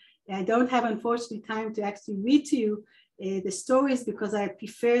dolls. I don't have, unfortunately, time to actually read to you the stories, because I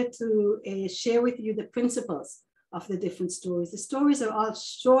prefer to share with you the principles of the different stories. The stories are all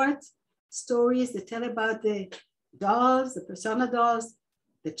short stories that tell about the dolls, the persona dolls,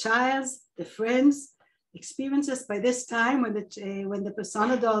 the childs, the friends, experiences. By this time, when the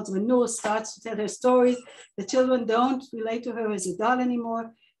persona dolls, when Noor starts to tell her stories, the children don't relate to her as a doll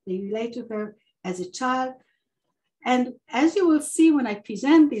anymore. They relate to her as a child. And as you will see when I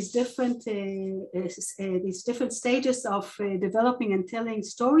present these different stages of developing and telling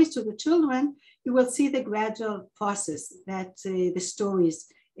stories to the children, you will see the gradual process that the stories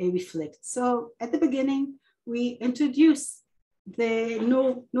reflect. So at the beginning, we introduce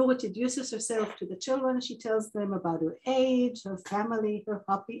Noor introduces herself to the children. She tells them about her age, her family, her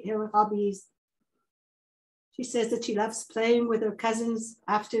hobbies. She says that she loves playing with her cousins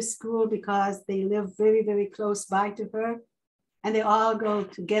after school because they live very, very close by to her. And they all go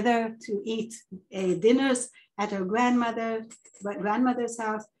together to eat dinners at her grandmother's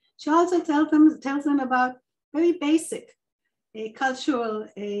house. She also tells them about very basic cultural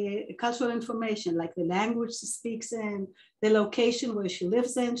information, like the language she speaks in, the location where she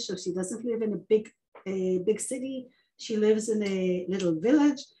lives in. So she doesn't live in a big city. She lives in a little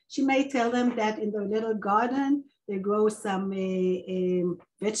village. She may tell them that in their little garden, they grow some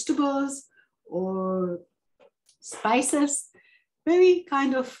vegetables or spices. Very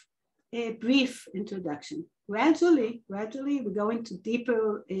kind of a brief introduction. Gradually, we go into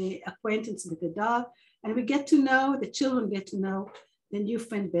deeper acquaintance with the dog, and the children get to know the new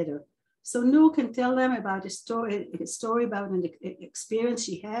friend better. So Noor can tell them about a story about an experience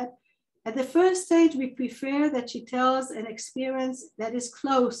she had. At the first stage, we prefer that she tells an experience that is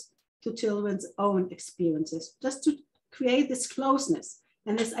close to children's own experiences, just to create this closeness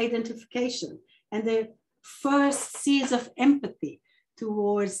and this identification and the first seeds of empathy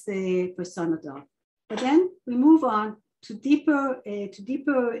towards the persona doll. But then we move on to deeper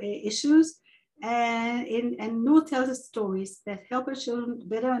issues, and Noor tells us stories that help her children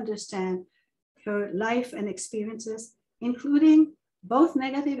better understand her life and experiences, including both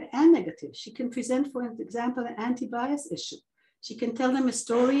negative and negative. She can present, for example, an anti-bias issue. She can tell them a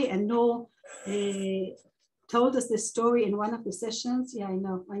story, and Noor told us this story in one of the sessions. Yeah, I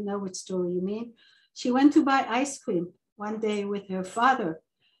know what story you mean. She went to buy ice cream one day with her father,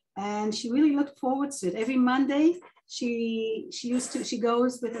 and she really looked forward to it. Every Monday, she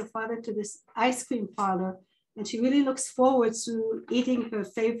goes with her father to this ice cream parlor, and she really looks forward to eating her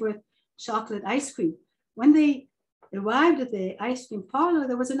favorite chocolate ice cream. When they arrived at the ice cream parlor,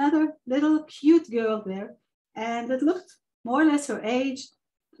 there was another little cute girl there, and it looked more or less her age,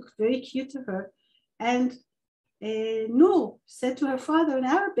 looked very cute to her. And Noor said to her father in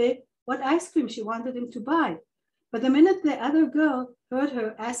Arabic what ice cream she wanted him to buy. But the minute the other girl heard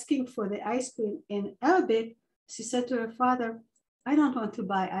her asking for the ice cream in Arabic, she said to her father, I don't want to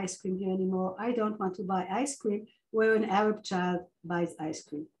buy ice cream here anymore. I don't want to buy ice cream where an Arab child buys ice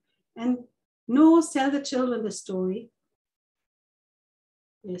cream. And Noor tells the children the story.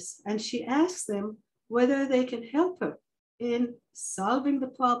 Yes, and she asks them whether they can help her in solving the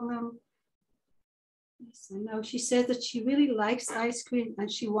problem. Yes, I know. She says that she really likes ice cream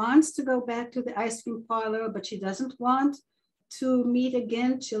and she wants to go back to the ice cream parlor, but she doesn't want to meet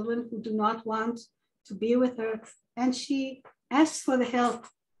again children who do not want to be with her. And she asks for the help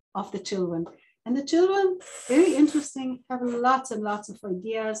of the children. And the children, very interesting, have lots and lots of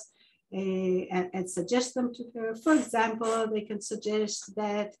ideas and suggest them to her. For example, they can suggest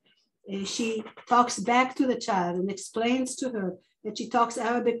that she talks back to the child and explains to her that she talks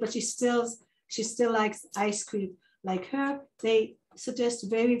Arabic, but she still likes ice cream like her. They suggest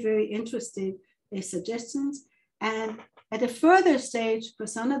very, very interesting suggestions. And at a further stage,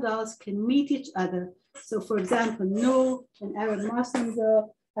 persona dolls can meet each other. So for example, Noor, an Arab Muslim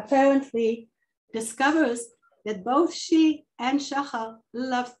girl, apparently discovers that both she and Shachar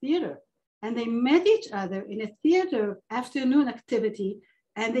love theater. And they met each other in a theater afternoon activity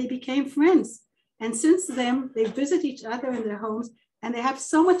and they became friends. And since then, they visit each other in their homes and they have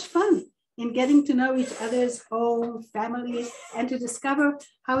so much fun in getting to know each other's home, families, and to discover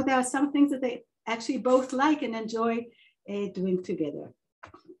how there are some things that they actually both like and enjoy doing together.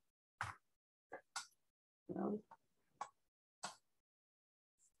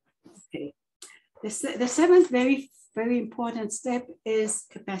 Okay. The seventh very, very important step is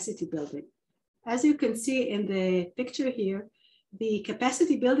capacity building. As you can see in the picture here, the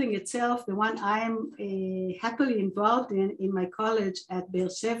capacity building itself, the one I am happily involved in my college at Be'er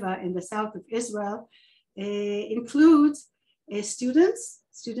Sheva in the south of Israel, includes students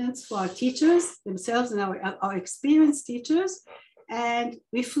who are teachers themselves and our experienced teachers, and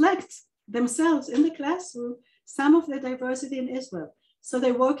reflect themselves in the classroom some of the diversity in Israel. So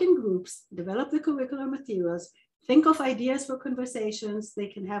they work in groups, develop the curricular materials, think of ideas for conversations they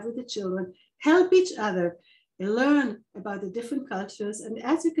can have with the children, help each other, learn about the different cultures. And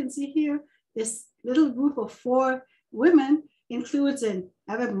as you can see here, this little group of 4 women includes an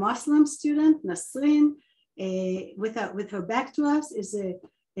Arab Muslim student, Nasrin, with her back to us is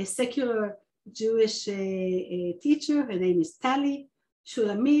a secular Jewish teacher. Her name is Tali.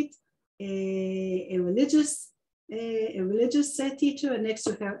 Shulamit, a religious teacher, and next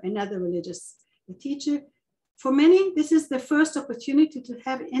to her, another religious teacher. For many, this is the first opportunity to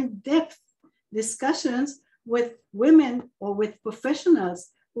have in-depth discussions with women or with professionals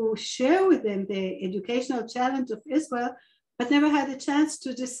who share with them the educational challenge of Israel, but never had a chance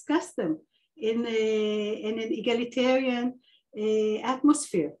to discuss them in an egalitarian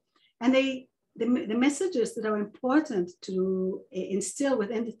atmosphere. And the messages that are important to instill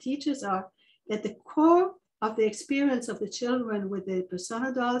within the teachers are that the core of the experience of the children with the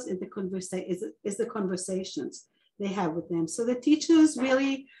persona dolls is the conversations they have with them. So the teachers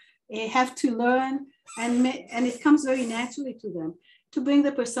really have to learn, and it comes very naturally to them, to bring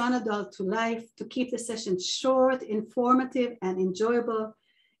the persona doll to life, to keep the session short, informative, and enjoyable.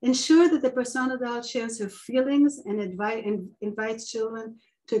 Ensure that the persona doll shares her feelings and invites children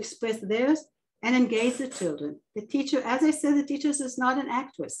to express theirs and engage the children. The teacher, as I said, the teacher is not an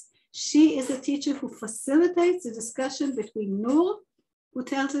actress. She is a teacher who facilitates the discussion between Noor, who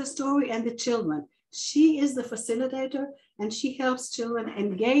tells her story, and the children. She is the facilitator, and she helps children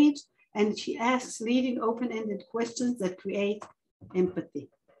engage, and she asks leading open-ended questions that create empathy.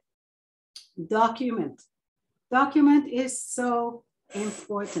 Document. Document is so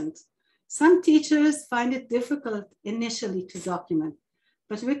important. Some teachers find it difficult initially to document,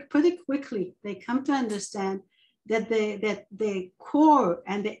 but pretty quickly they come to understand that the core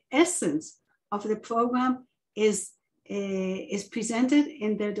and the essence of the program is presented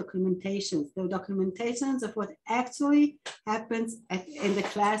in their documentations. The documentations of what actually happens in the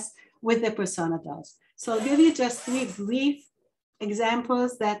class with the persona dolls. So I'll give you just 3 brief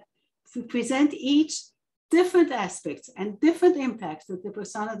examples that present each different aspects and different impacts that the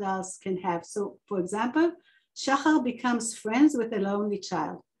persona dolls can have. So for example, Shachar becomes friends with a lonely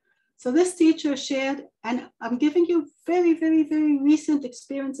child. So this teacher shared, and I'm giving you very, very, very recent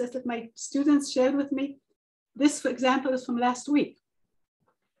experiences that my students shared with me. This, for example, is from last week.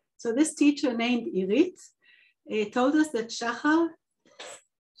 So this teacher named Irit told us that Shachar,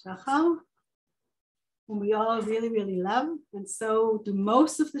 whom we all really, really love, and so do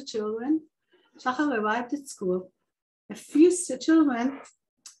most of the children, Shachar arrived at school a few children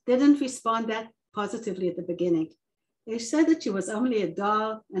didn't respond that positively at the beginning. They said that she was only a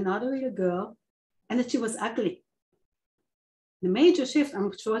doll and not a real girl, and that she was ugly. The major shift,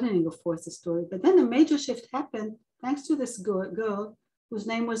 I'm shortening, of course, the story, but then the major shift happened thanks to this girl whose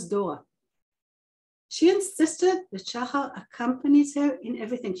name was Dora. She insisted that Shachar accompanies her in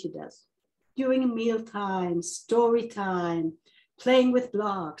everything she does. During mealtime, story time, playing with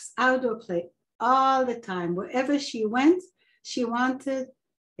blocks, outdoor play, all the time. Wherever she went, she wanted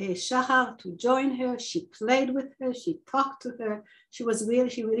Shachar to join her. She played with her. She talked to her. She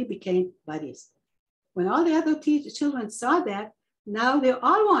really became buddies. When all the other children saw that, now they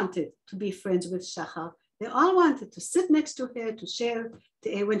all wanted to be friends with Shachar. They all wanted to sit next to her, to share,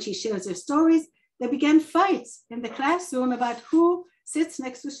 when she shares her stories. They began fights in the classroom about who sits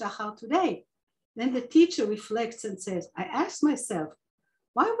next to Shachar today. Then the teacher reflects and says, I asked myself,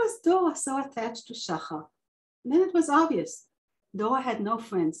 why was Dora so attached to Shachar? And then it was obvious. Dora had no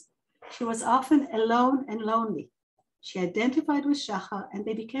friends. She was often alone and lonely. She identified with Shachar and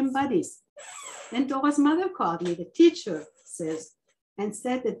they became buddies. Then Dora's mother called me, the teacher says, and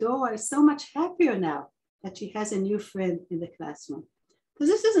said that Dora is so much happier now that she has a new friend in the classroom. So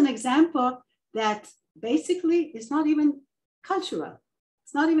this is an example that basically is not even cultural.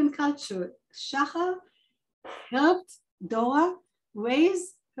 It's not even culture. Shachar helped Dora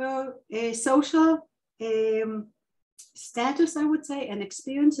raise her social status, I would say, and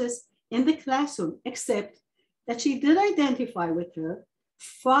experiences in the classroom, except that she did identify with her,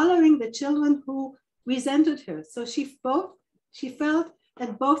 following the children who resented her. So she felt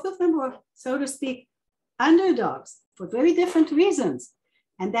that both of them were, so to speak, underdogs for very different reasons.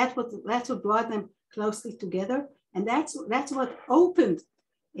 And that's what brought them closely together. And that's what opened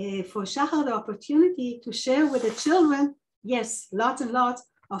for Shachar the opportunity to share with the children, yes, lots and lots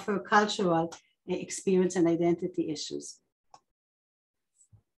of her cultural experience and identity issues.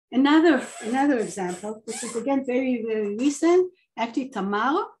 Another example, which is again very, very recent, actually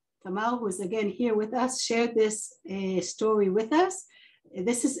Tamar, who is again here with us, shared this story with us.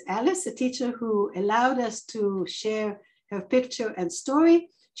 This is Alice, a teacher who allowed us to share her picture and story.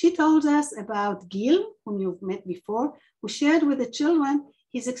 She told us about Gil, whom you've met before, who shared with the children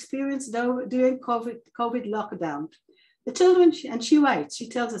his experience during COVID lockdown. The children, and she writes, she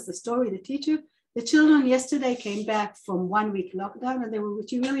tells us the story, the teacher, the children yesterday came back from 1 week lockdown and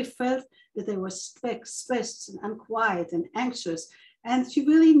she really felt that they were stressed and unquiet and anxious. And she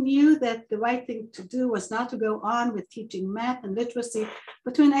really knew that the right thing to do was not to go on with teaching math and literacy,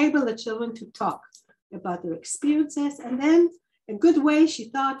 but to enable the children to talk about their experiences. And then a good way, she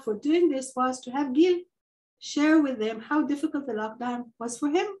thought, for doing this was to have Gil share with them how difficult the lockdown was for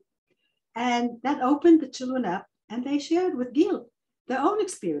him. And that opened the children up and they shared with Gil their own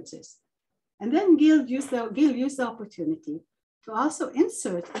experiences. And then Gil used the opportunity to also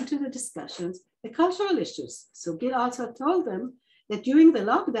insert into the discussions the cultural issues. So Gil also told them that during the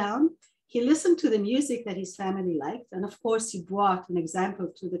lockdown, he listened to the music that his family liked. And of course, he brought an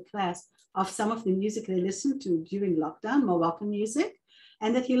example to the class of some of the music they listened to during lockdown, Moroccan music,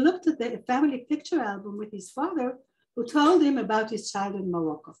 and that he looked at the family picture album with his father, who told him about his childhood in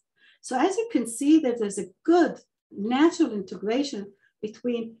Morocco. So as you can see, that there's a good natural integration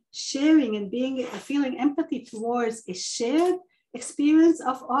between sharing and feeling empathy towards a shared experience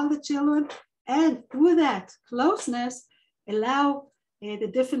of all the children, and through that closeness, allow the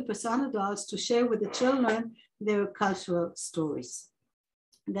different persona dolls to share with the children their cultural stories.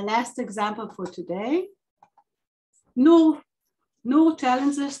 The last example for today, Noor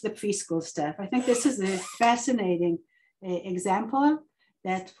challenges the preschool staff. I think this is a fascinating example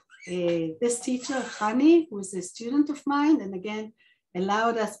that this teacher, Hani, who is a student of mine, and again,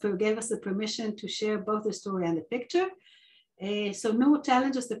 gave us the permission to share both the story and the picture. So Noor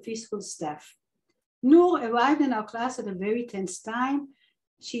challenges the preschool staff. Noor arrived in our class at a very tense time.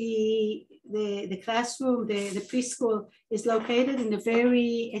 The classroom, the preschool is located in a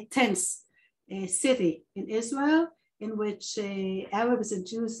very tense city in Israel, in which Arabs and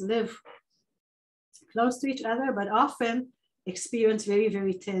Jews live close to each other, but often experience very,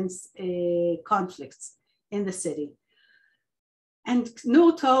 very tense conflicts in the city. And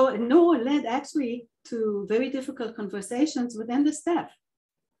Noor led actually to very difficult conversations within the staff.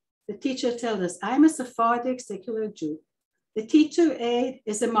 The teacher tells us, I'm a Sephardic secular Jew. The teacher aide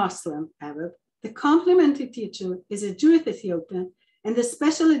is a Muslim Arab. The complementary teacher is a Jewish Ethiopian, and the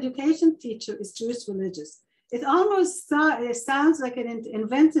special education teacher is Jewish religious. It almost sounds like an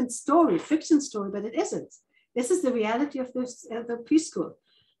invented story, fiction story, but it isn't. This is the reality of the preschool.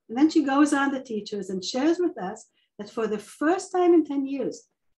 And then she goes on, the teachers, and shares with us that for the first time in 10 years,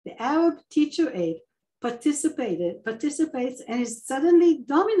 the Arab teacher aide participates and is suddenly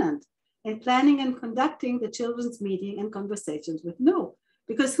dominant in planning and conducting the children's meeting and conversations with Noor.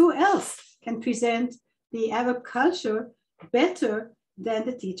 Because who else can present the Arab culture better than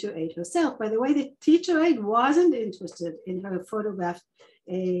the teacher aide herself? By the way, the teacher aide wasn't interested in her photograph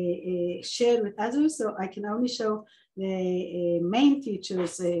shared with others, so I can only show the main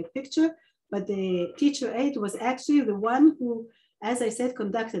teacher's picture, but the teacher aide was actually the one who, as I said,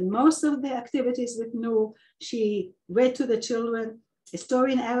 conducted most of the activities with Noor. She read to the children a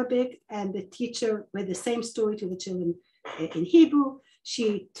story in Arabic, and the teacher read the same story to the children in Hebrew.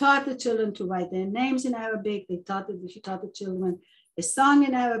 She taught the children to write their names in Arabic. She taught the children a song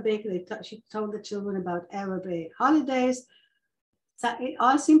in Arabic. She told the children about Arab holidays. So it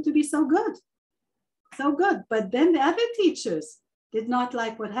all seemed to be so good, so good. But then the other teachers did not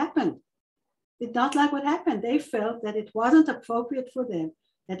like what happened. They felt that it wasn't appropriate for them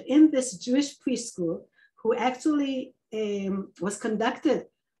that in this Jewish preschool, who actually was conducted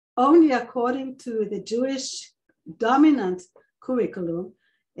only according to the Jewish dominant curriculum,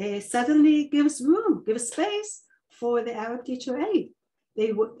 suddenly gives space for the Arab teacher aide.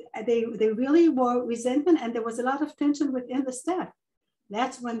 They really were resentment, and there was a lot of tension within the staff.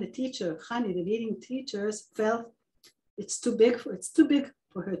 That's when the teacher, Hani, the leading teachers, felt it's too big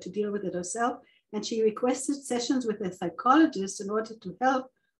for her to deal with it herself, and she requested sessions with a psychologist in order to help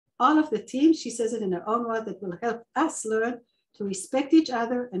all of the team. She says it in her own words, that will help us learn to respect each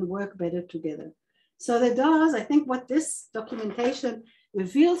other and work better together. So the dolls, I think what this documentation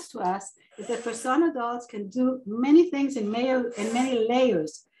reveals to us is that persona dolls can do many things in many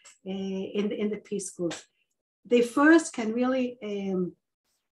layers in the preschool. They first can really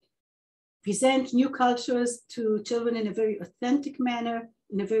present new cultures to children in a very authentic manner,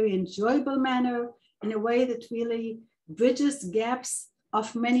 in a very enjoyable manner, in a way that really bridges gaps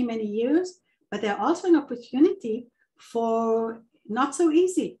of many, many years, but they're also an opportunity for not so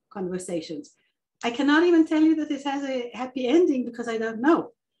easy conversations. I cannot even tell you that it has a happy ending because I don't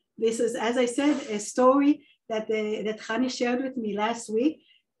know. This is, as I said, a story that Hani shared with me last week.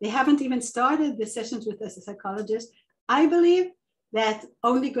 They haven't even started the sessions with us as a psychologist. I believe that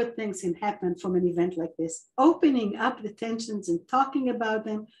only good things can happen from an event like this. Opening up the tensions and talking about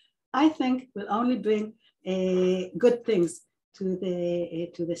them, I think will only bring good things to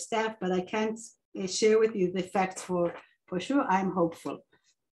the staff, but I can't share with you the facts for sure. I'm hopeful.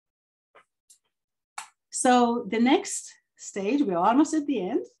 So the next stage, we're almost at the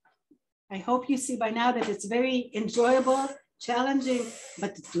end. I hope you see by now that it's very enjoyable, challenging,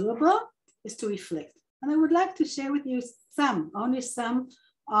 but doable, is to reflect. And I would like to share with you only some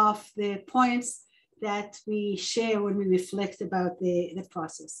of the points that we share when we reflect about the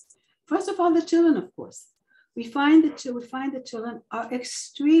process. First of all, the children, of course. We find the children are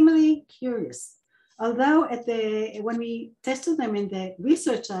extremely curious. Although when we tested them in the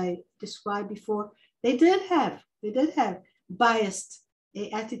research I described before, they did have biased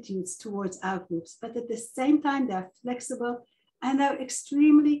attitudes towards our groups, but at the same time, they're flexible and they're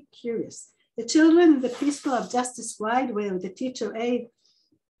extremely curious. The children in the preschool I've just described, where the teacher aide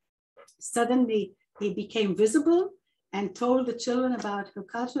suddenly became visible and told the children about her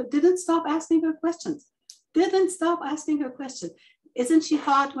culture, didn't stop asking her questions. Isn't she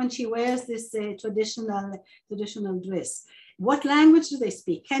hot when she wears this traditional dress? What language do they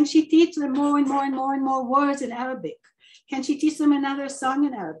speak? Can she teach them more and more words in Arabic? Can she teach them another song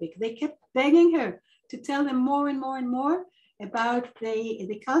in Arabic? They kept begging her to tell them more and more about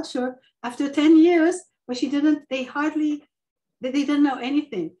the culture. After 10 years, where they didn't know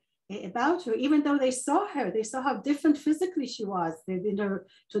anything about her, even though they saw how different physically she was in her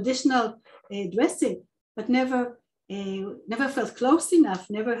traditional dressing, but never felt close enough,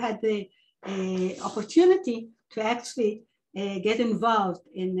 never had the opportunity to actually get involved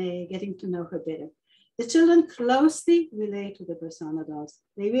in getting to know her better. The children closely relate to the persona dolls.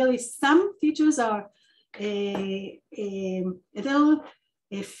 Some teachers are show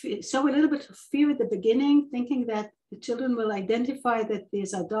a little bit of fear at the beginning, thinking that the children will identify that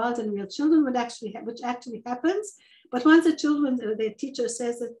these are dolls and real children, which actually happens. But once the teacher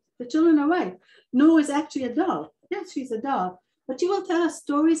says that the children are right, Noor is actually a doll. Yes, she's a doll, but you will tell us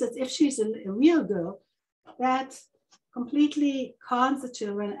stories as if she's a real girl. That completely calms the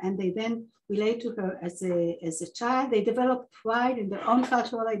children, and they then relate to her as a child. They develop pride in their own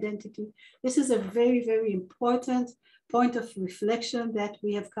cultural identity. This is a very, very important point of reflection that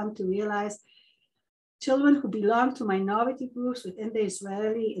we have come to realize. Children who belong to minority groups within the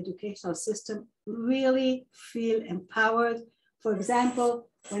Israeli educational system really feel empowered. For example,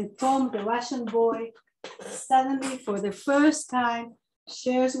 when Tom, the Russian boy, suddenly for the first time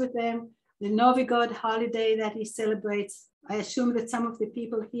shares with them the Novi God holiday that he celebrates. I assume that some of the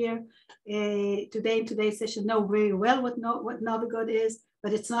people here today in today's session know very well what Novi God is,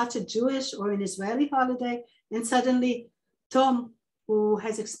 but it's not a Jewish or an Israeli holiday. And suddenly Tom, who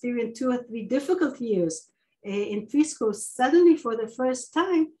has experienced 2 or 3 difficult years in preschool, suddenly for the first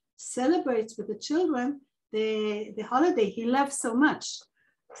time celebrates with the children the holiday he loves so much.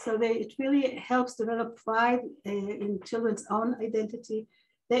 So it really helps develop pride in children's own identity.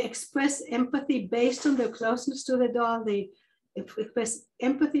 They express empathy based on their closeness to the doll. They express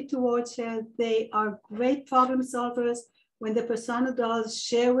empathy towards her. They are great problem solvers when the persona dolls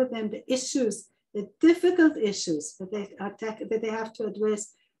share with them the issues, the difficult issues that they have to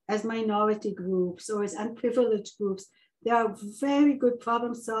address as minority groups or as unprivileged groups. They are very good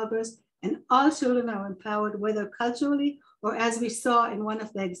problem solvers, and all children are empowered, whether culturally or, as we saw in one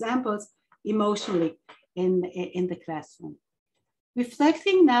of the examples, emotionally in the classroom.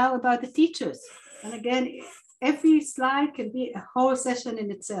 Reflecting now about the teachers. And again, every slide can be a whole session in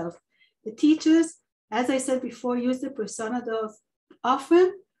itself. The teachers, as I said before, use the persona dolls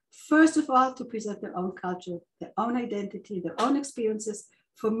often, first of all, to present their own culture, their own identity, their own experiences.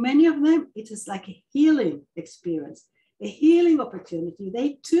 For many of them, it is like a healing experience, a healing opportunity.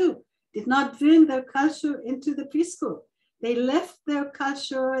 They too did not bring their culture into the preschool. They left their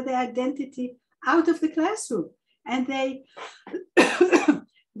culture, their identity out of the classroom. And they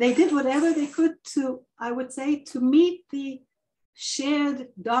did whatever they could to, I would say, to meet the shared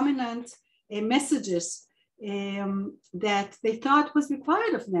dominant messages that they thought was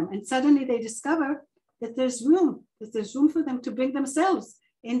required of them. And suddenly they discover that there's room for them to bring themselves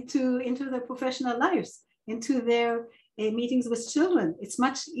into their professional lives, into their meetings with children. It's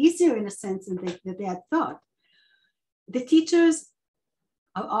much easier in a sense than they had thought. The teachers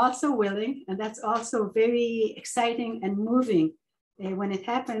are also willing, and that's also very exciting and moving when it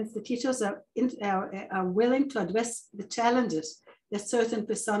happens. The teachers are willing to address the challenges that certain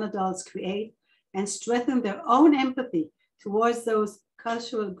persona dolls create and strengthen their own empathy towards those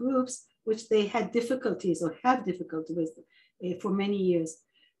cultural groups which they had difficulties or have difficulty with for many years.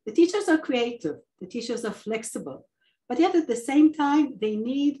 The teachers are creative, the teachers are flexible, but yet at the same time, they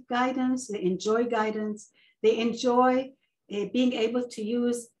need guidance, they enjoy guidance, they enjoy being able to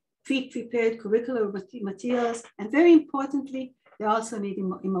use pre-prepared curricular materials, and very importantly, they also need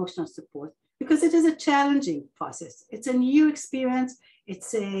emotional support because it is a challenging process. It's a new experience,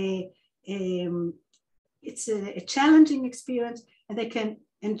 it's a challenging experience, and they can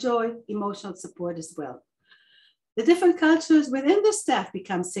enjoy emotional support as well. The different cultures within the staff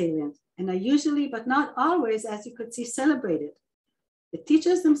become salient and are usually, but not always, as you could see, celebrated. The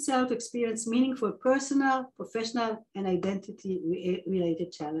teachers themselves experience meaningful personal, professional, and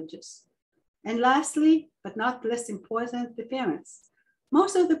identity-related challenges. And lastly, but not less important, the parents.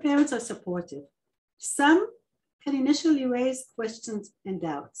 Most of the parents are supportive. Some can initially raise questions and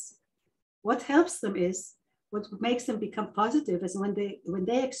doubts. What helps them is, what makes them become positive is when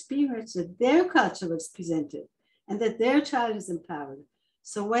they experience that their culture is presented and that their child is empowered.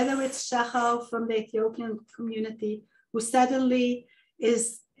 So whether it's Shachar from the Ethiopian community who suddenly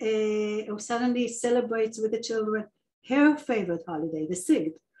celebrates with the children her favorite holiday, the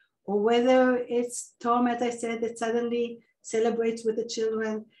Sigd, or whether it's Tom, as I said, that suddenly celebrates with the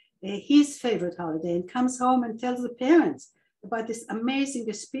children his favorite holiday and comes home and tells the parents about this amazing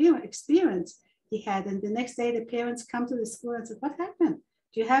experience he had. And the next day the parents come to the school and say, what happened?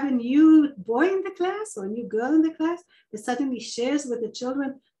 Do you have a new boy in the class or a new girl in the class that suddenly shares with the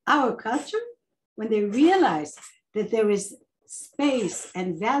children our culture? When they realize that there is space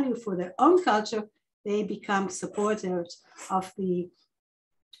and value for their own culture, they become supporters of the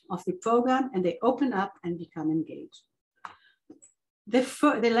program, and they open up and become engaged. The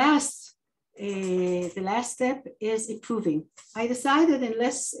last step is improving. I decided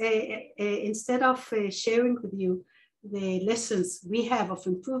instead of sharing with you the lessons we have of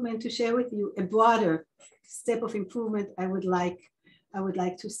improvement, to share with you a broader step of improvement I would like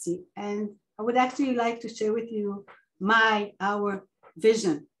to see. And I would actually like to share with you our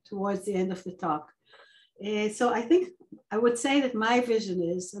vision towards the end of the talk. So I think I would say that my vision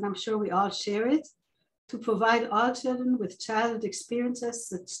is, and I'm sure we all share it, to provide all children with childhood experiences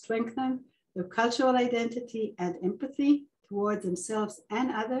that strengthen their cultural identity and empathy towards themselves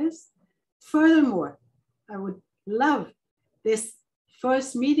and others. Furthermore, I would love this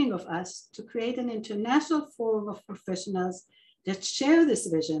first meeting of us to create an international forum of professionals that share this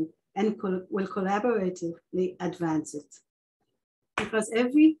vision and will collaboratively advance it. Because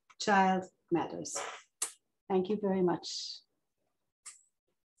every child matters. Thank you very much.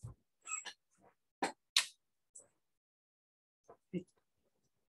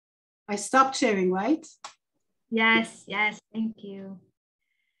 I stopped sharing, right? Yes, yes, thank you.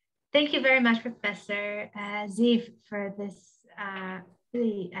 Thank you very much, Professor Ziv, for this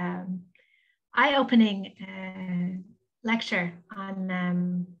really eye-opening lecture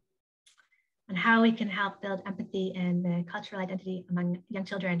on how we can help build empathy and cultural identity among young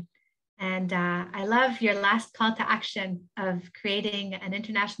children. And I love your last call to action of creating an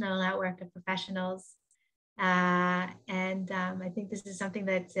international network of professionals. I think this is something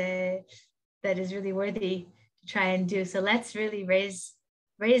that is really worthy to try and do. So let's really raise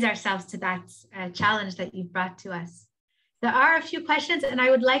ourselves to that challenge that you've brought to us. There are a few questions, and I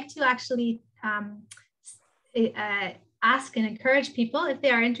would like to actually ask and encourage people, if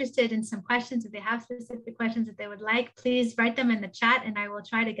they are interested in some questions, if they have specific questions that they would like, please write them in the chat, and I will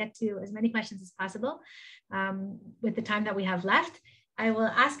try to get to as many questions as possible with the time that we have left. I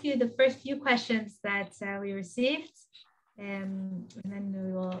will ask you the first few questions that we received, and then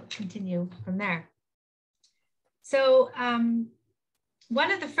we will continue from there. So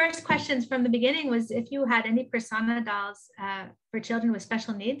one of the first questions from the beginning was if you had any persona dolls for children with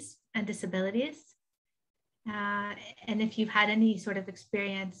special needs and disabilities. And if you've had any sort of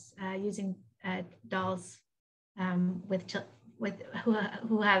experience using dolls who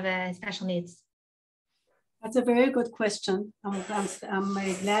have special needs. That's a very good question. I'm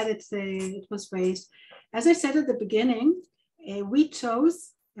glad it was raised. As I said at the beginning, we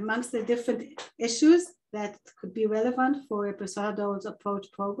chose amongst the different issues that could be relevant for a persona dolls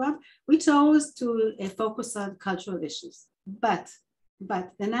approach program, we chose to focus on cultural issues. But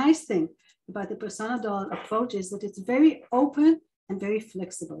the nice thing about the persona doll approach is that it's very open and very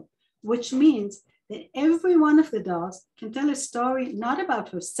flexible, which means that every one of the dolls can tell a story not about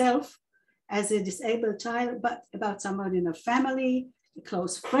herself as a disabled child, but about someone in her family, a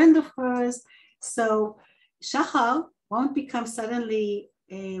close friend of hers. So Shachar won't become suddenly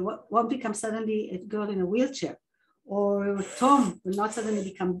a girl in a wheelchair, or Tom will not suddenly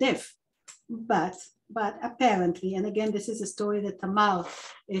become deaf. But apparently, and again, this is a story that Tamar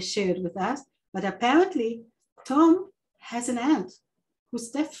shared with us, but apparently Tom has an aunt who's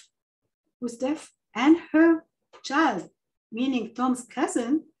deaf, and her child, meaning Tom's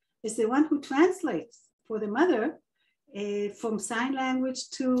cousin, is the one who translates for the mother from sign language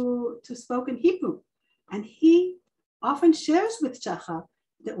to spoken Hebrew. And he often shares with Shachar,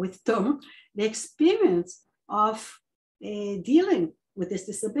 with Tom, the experience of dealing with this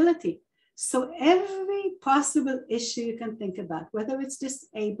disability. So every possible issue you can think about, whether it's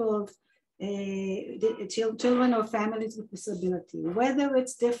disabled children or families with disability, whether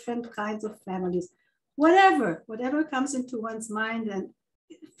it's different kinds of families, whatever comes into one's mind and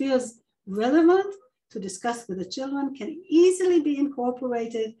feels relevant to discuss with the children can easily be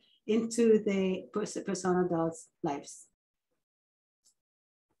incorporated into the persona dolls' lives.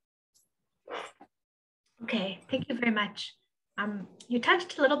 Okay, thank you very much. You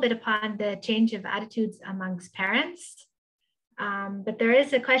touched a little bit upon the change of attitudes amongst parents, but there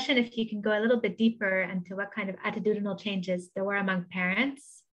is a question if you can go a little bit deeper into what kind of attitudinal changes there were among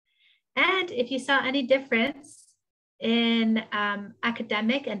parents, and if you saw any difference in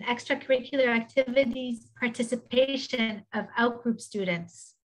academic and extracurricular activities participation of outgroup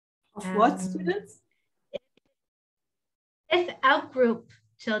students. Of what students? If outgroup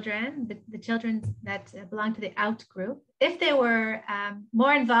children, the children that belong to the out group, if they were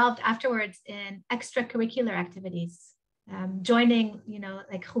more involved afterwards in extracurricular activities, joining,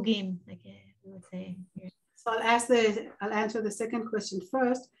 like chugim, like we would say here. So I'll answer the second question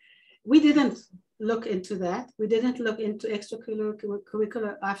first. We didn't look into that. We didn't look into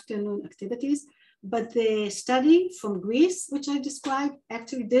extracurricular afternoon activities, but the study from Greece, which I described,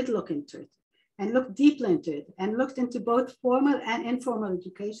 actually did look into it and looked deeply into it and looked into both formal and informal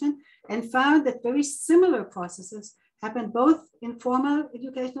education and found that very similar processes happen both in formal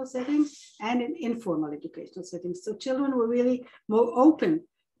educational settings and in informal educational settings. So children were really more open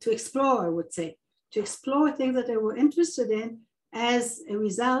to explore, I would say, to explore things that they were interested in as a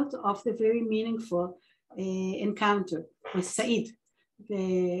result of the very meaningful encounter with Said,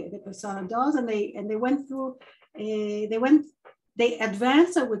 the persona dolls, and they went through, they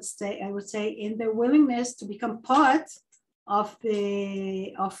advanced, I would say, in their willingness to become part of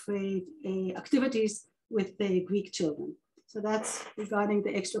the activities with the Greek children. So that's regarding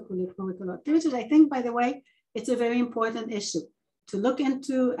the extracurricular activities. I think, by the way, it's a very important issue to look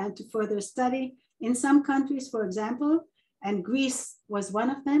into and to further study. In some countries, for example, and Greece was one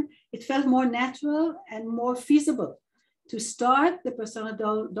of them, it felt more natural and more feasible to start the persona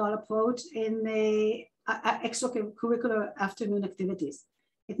doll approach in extracurricular afternoon activities.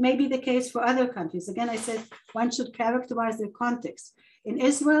 It may be the case for other countries. Again, I said one should characterize their context. In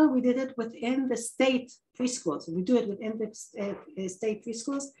Israel, we did it within the state preschools. We do it within the state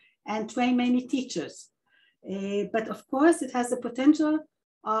preschools and train many teachers. But of course, it has the potential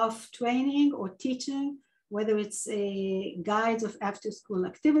of training or teaching, whether it's guides of after-school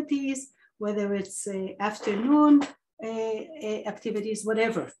activities, whether it's afternoon activities,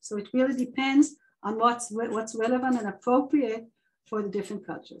 whatever. So it really depends on what's relevant and appropriate for the different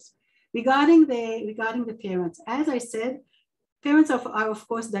cultures. Regarding the parents, as I said, parents are of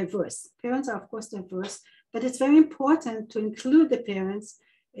course diverse. Parents are of course diverse, but it's very important to include the parents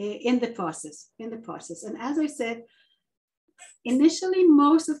in the process. And as I said, initially,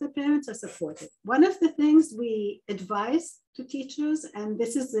 most of the parents are supportive. One of the things we advise to teachers, and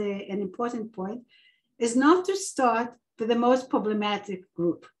this is an important point, is not to start with the most problematic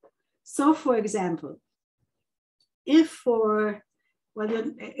group. So, for example, if for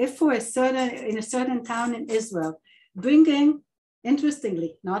a certain town in Israel, bringing,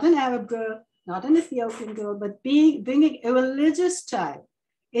 interestingly, not an Arab girl, not an Ethiopian girl, but bringing a religious child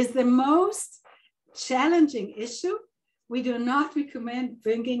is the most challenging issue, we do not recommend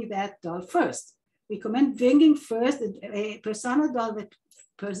bringing that doll first. We recommend bringing first a persona doll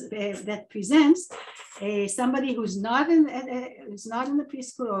that presents somebody who's not in the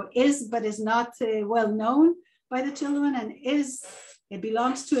preschool or is not well known by the children and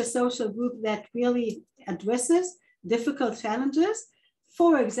belongs to a social group that really addresses difficult challenges.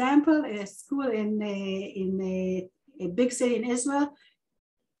 For example, a school in a big city in Israel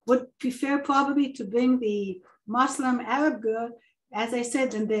would prefer probably to bring the Muslim Arab girl, as I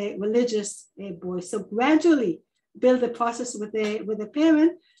said, than the religious boy. So gradually build the process with the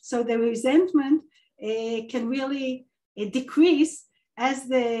parent, so the resentment can really decrease as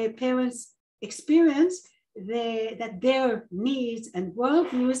the parents experience that their needs and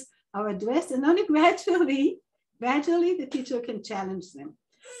worldviews are addressed, and only gradually the teacher can challenge them.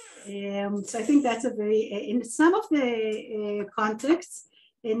 So I think that's in some of the contexts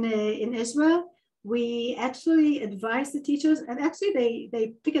in Israel, we actually advise the teachers, and actually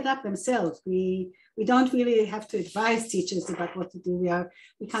they pick it up themselves. We don't really have to advise teachers about what to do.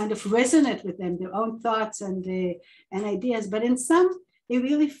 We kind of resonate with them, their own thoughts and ideas. But in some, they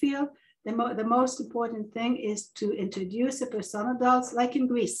really feel the most important thing is to introduce a persona dolls, like in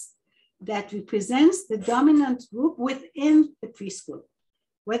Greece, that represents the dominant group within the preschool.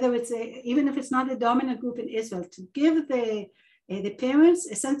 Whether it's even if it's not a dominant group in Israel, to give the parents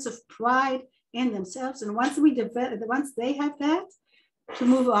a sense of pride in themselves, and once they have that, to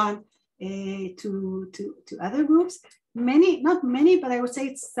move on to other groups. Not many, but I would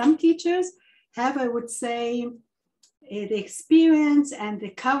say some teachers have, I would say, the experience and the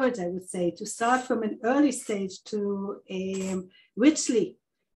courage, I would say, to start from an early stage to richly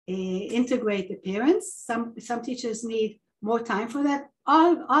integrate the parents. Some teachers need more time for that.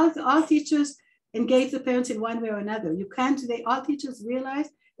 All teachers engage the parents in one way or another. All teachers realize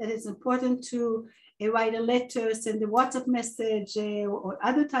that it's important to write a letter, send a WhatsApp message or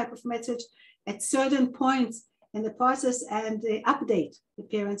other type of message at certain points in the process, and update the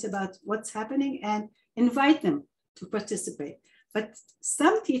parents about what's happening and invite them to participate. But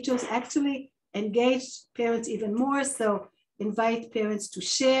some teachers actually engage parents even more, so invite parents to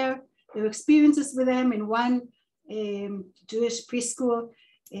share their experiences with them. In one Jewish preschool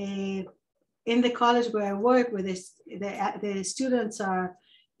in the college where I work, where the students are,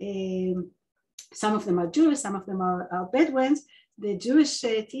 some of them are Jewish, some of them are Bedouins, the Jewish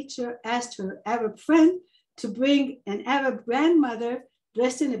teacher asked her Arab friend to bring an Arab grandmother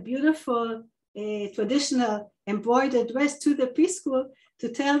dressed in a beautiful traditional embroidered dress to the preschool to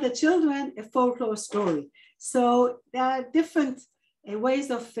tell the children a folklore story. So there are different ways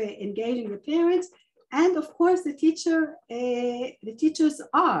of engaging the parents. And of course, the teachers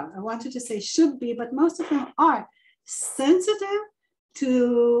are, I wanted to say should be, but most of them are sensitive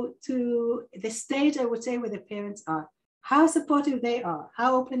to the stage, I would say, where the parents are. How supportive they are,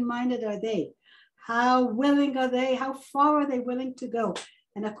 how open-minded are they, how willing are they, how far are they willing to go?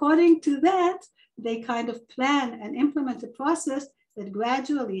 And according to that, they kind of plan and implement a process that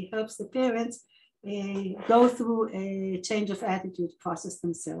gradually helps the parents go through a change of attitude process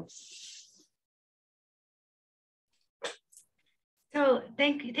themselves. So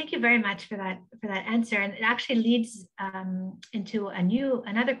thank you very much for that answer, and it actually leads into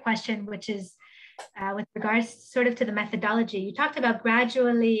another question, which is with regards sort of to the methodology. You talked about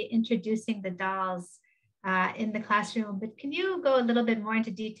gradually introducing the dolls in the classroom, but can you go a little bit more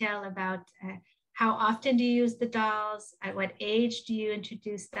into detail about how often do you use the dolls? At what age do you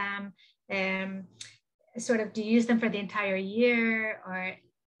introduce them? Sort of, do you use them for the entire year, or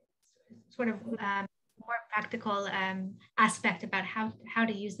sort of more practical aspect about how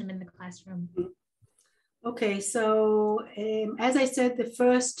to use them in the classroom. Okay, so as I said, the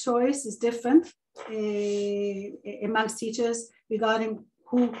first choice is different amongst teachers regarding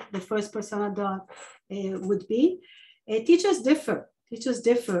who the first persona doll would be. Teachers differ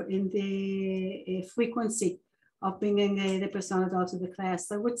in the frequency of bringing the persona doll to the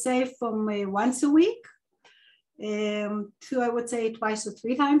class. I would say from once a week to, I would say, twice or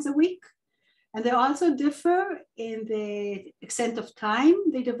 3 times a week. And they also differ in the extent of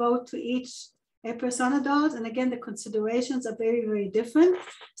time they devote to each persona dolls. And again, the considerations are very, very different.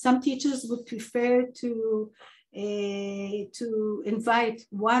 Some teachers would prefer to invite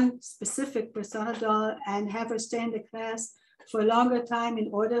one specific persona doll and have her stay in the class for a longer time in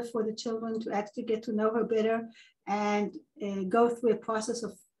order for the children to actually get to know her better and go through a process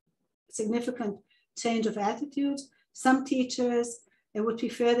of significant change of attitudes. Some teachers would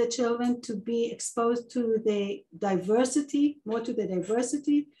prefer the children to be exposed to the diversity, more to the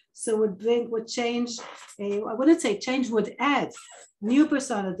diversity. So would change, I wouldn't say change, would add new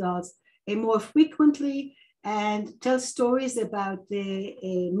persona dolls more frequently and tell stories about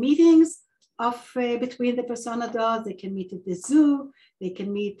the meetings of between the persona dolls. They can meet at the zoo, they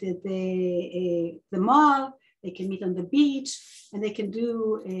can meet at the mall, they can meet on the beach, and they can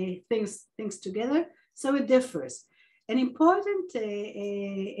do things together. So it differs. An important,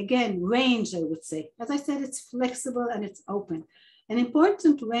 again, range, I would say. As I said, it's flexible and it's open. An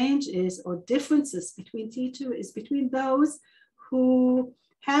important range is, or differences between teachers, is between those who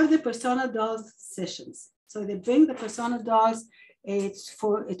have the persona dolls sessions. So they bring the persona dolls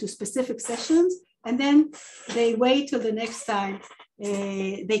to specific sessions, and then they wait till the next time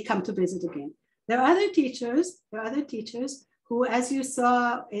they come to visit again. There are other teachers who, as you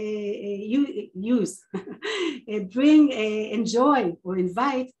saw, enjoy or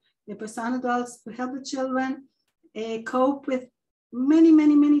invite the persona dolls to help the children cope with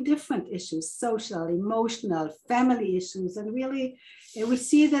many different issues, social, emotional, family issues. And really, we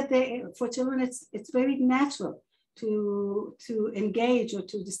see that for children, it's very natural to engage or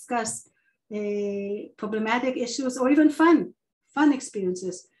to discuss problematic issues or even fun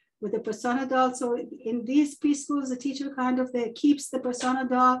experiences with the persona doll. So in these preschools, the teacher kind of keeps the persona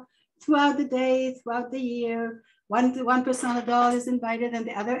doll throughout the day, throughout the year. One persona doll is invited and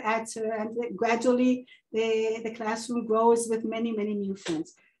the other adds her, and gradually the classroom grows with many new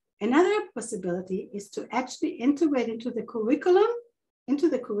friends. Another possibility is to actually integrate into the curriculum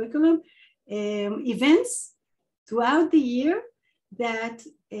events throughout the year that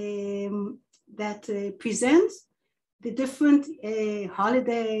present the different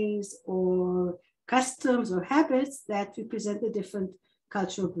holidays or customs or habits that represent the different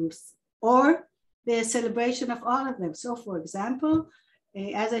cultural groups, or the celebration of all of them. So for example,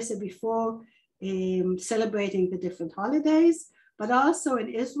 as I said before, celebrating the different holidays, but also in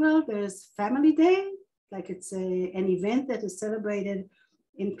Israel, there's Family Day, like it's an event that is celebrated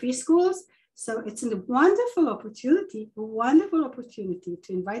in preschools. So it's a wonderful opportunity to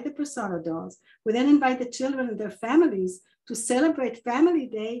invite the persona dolls. We then invite the children and their families to celebrate Family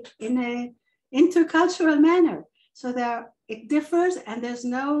Day in an intercultural manner. So it differs, and there's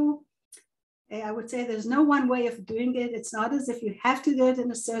no, I would say there's no one way of doing it. It's not as if you have to do it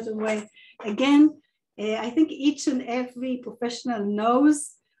in a certain way. Again, I think each and every professional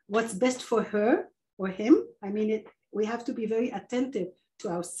knows what's best for her or him. I mean, we have to be very attentive to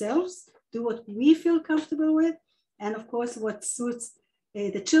ourselves, do what we feel comfortable with, and of course, what suits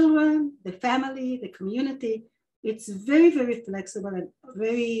the children, the family, the community. It's very flexible and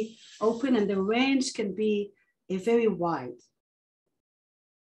very open, and the range can be very wide.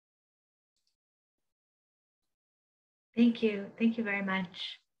 Thank you very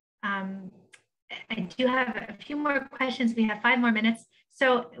much. I do have a few more questions. We have 5 more minutes.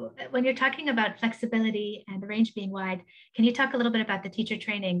 So when you're talking about flexibility and the range being wide, can you talk a little bit about the teacher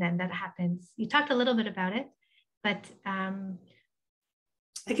training then that happens? You talked a little bit about it, but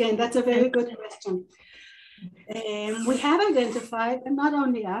again, that's a very good question. We have identified, and not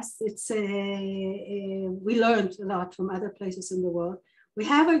only us, we learned a lot from other places in the world. We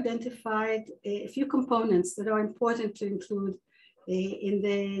have identified a few components that are important to include in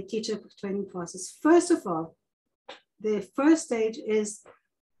the teacher training process. First of all, the first stage is,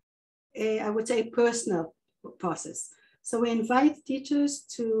 I would say, a personal process. So we invite teachers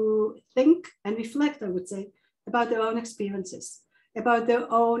to think and reflect, I would say, about their own experiences, about their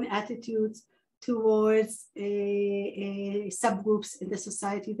own attitudes towards subgroups in the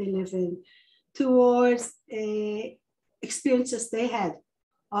society they live in, towards experiences they had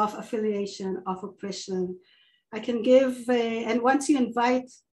of affiliation, of oppression. I can give, and once you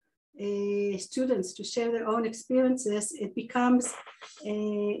invite students to share their own experiences, it becomes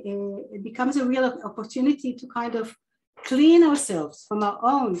a real opportunity to kind of clean ourselves from our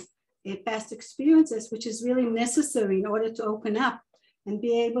own past experiences, which is really necessary in order to open up and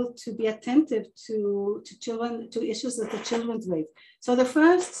be able to be attentive to children, to issues that the children raise. So the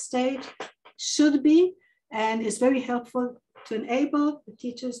first stage should be, and is very helpful, to enable the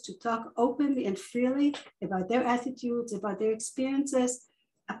teachers to talk openly and freely about their attitudes, about their experiences.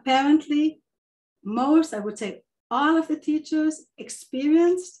 Apparently, most, I would say all of the teachers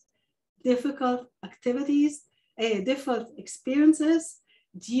experienced difficult activities, difficult experiences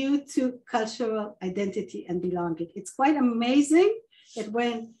due to cultural identity and belonging. It's quite amazing that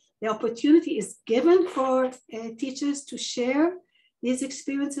when the opportunity is given for teachers to share these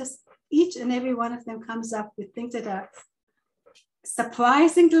experiences, each and every one of them comes up with things that are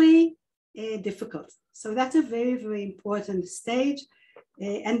surprisingly difficult. So that's a very, very important stage.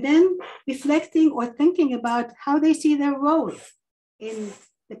 And then reflecting or thinking about how they see their role in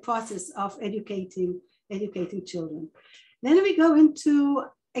the process of educating children. Then we go into,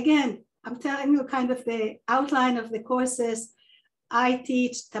 again, I'm telling you kind of the outline of the courses. I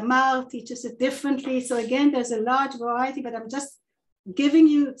teach, Tamar teaches it differently. So again, there's a large variety, but I'm just giving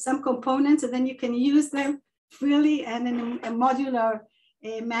you some components and then you can use them freely and in a modular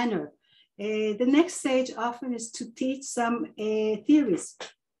manner. The next stage often is to teach some theories,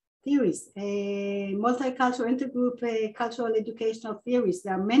 multicultural, intergroup cultural educational theories.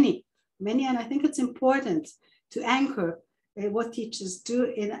 There are many, and I think it's important to anchor what teachers do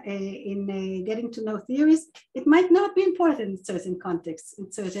in getting to know theories. It might not be important in certain contexts,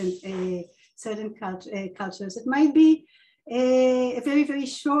 in certain cultures. It might be a very, very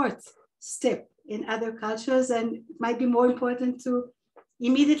short step in other cultures, and it might be more important to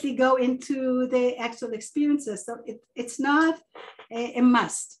immediately go into the actual experiences. So it's not a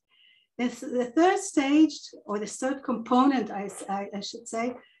must. The third stage, or the third component, I should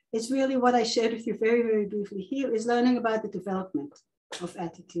say, is really what I shared with you very, very briefly here, is learning about the development of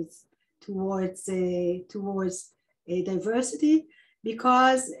attitudes towards diversity,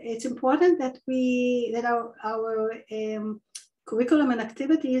 because it's important that our curriculum and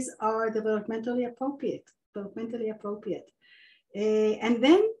activities are developmentally appropriate. And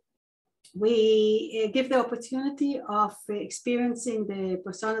then we give the opportunity of experiencing the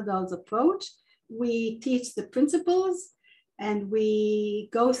persona dolls approach. We teach the principles and we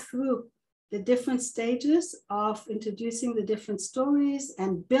go through the different stages of introducing the different stories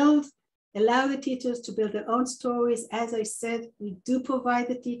and allow the teachers to build their own stories. As I said, we do provide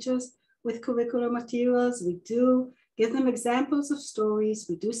the teachers with curricular materials. We do give them examples of stories.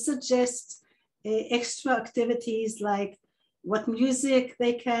 We do suggest extra activities like what music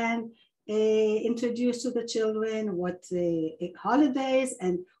they can introduce to the children, what holidays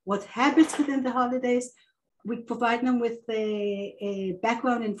and what habits within the holidays. We provide them with a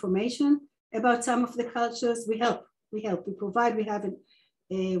background information about some of the cultures. We help. We have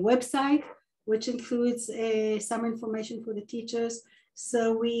a website which includes some information for the teachers.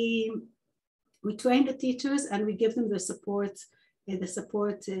 So we train the teachers and we give them the support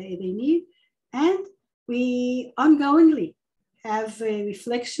they need. And we ongoingly have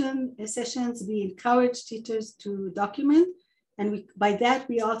reflection sessions. We encourage teachers to document. And by that,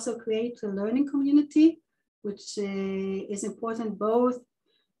 we also create a learning community, which is important both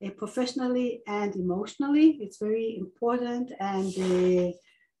professionally and emotionally. It's very important and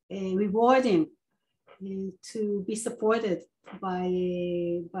rewarding to be supported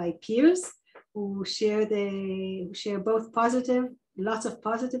by peers who share both lots of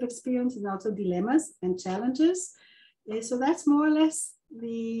positive experience and also dilemmas and challenges. So that's more or less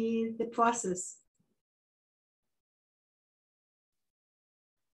the process.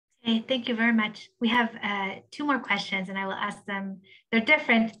 Okay, thank you very much. We have 2 more questions and I will ask them. They're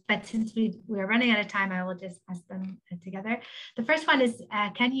different, but since we're running out of time, I will just ask them together. The first one is,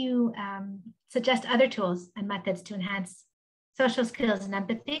 can you suggest other tools and methods to enhance social skills and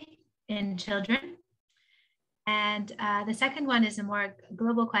empathy in children? And the second one is a more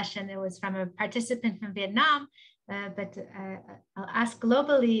global question. It was from a participant from Vietnam, but I'll ask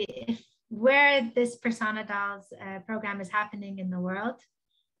globally where this Persona Dolls program is happening in the world.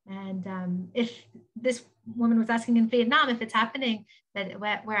 And if this woman was asking in Vietnam, if it's happening, then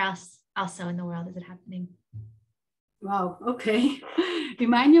where else also in the world is it happening? Wow, okay.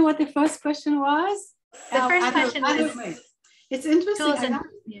 Remind me what the first question was? The first question was... It's interesting.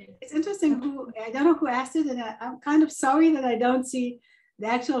 It's interesting I don't know who asked it, and I'm kind of sorry that I don't see the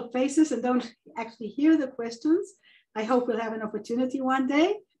actual faces and don't actually hear the questions. I hope we'll have an opportunity one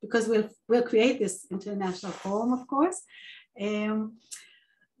day, because we'll create this international forum, of course.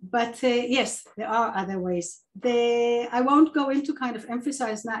 But yes, there are other ways. I won't go into kind of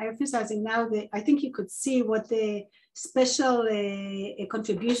emphasizing now. I think you could see what the special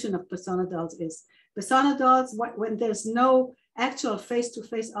contribution of persona dolls is. Persona dolls, when there's no actual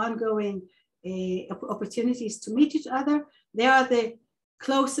face-to-face ongoing opportunities to meet each other, they are the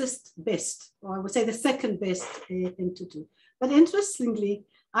closest best, or I would say the second best thing to do. But interestingly,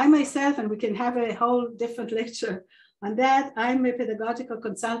 I myself, and we can have a whole different lecture on that, I'm a pedagogical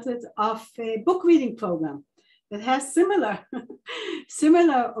consultant of a book reading program that has similar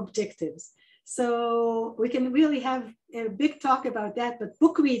objectives. So we can really have a big talk about that, but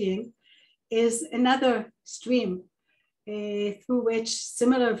book reading is another stream through which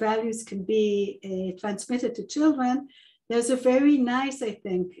similar values can be transmitted to children. There's a very nice, I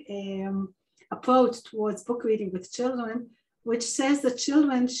think, approach towards book reading with children, which says that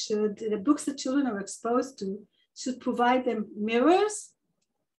children should, the books that children are exposed to should provide them mirrors,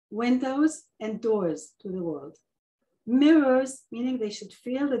 windows, and doors to the world. Mirrors, meaning they should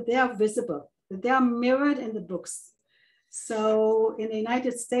feel that they are visible, that they are mirrored in the books. So in the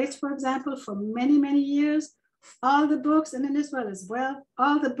United States, for example, for many, many years, all the books, and in Israel as well,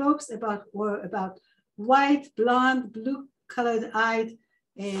 all the books were about white, blonde, blue-colored-eyed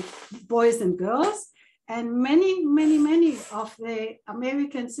boys and girls. And many, many, many of the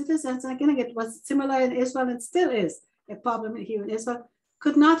American citizens, and again, it was similar in Israel and still is a problem here in Israel,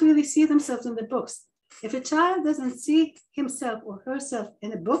 could not really see themselves in the books. If a child doesn't see himself or herself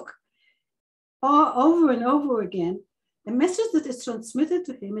in a book, or over and over again, the message that is transmitted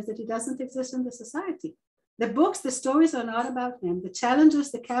to him is that he doesn't exist in the society. The books, the stories are not about him. The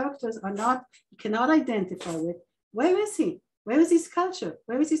challenges, the characters are not, he cannot identify with. Where is he? Where is his culture?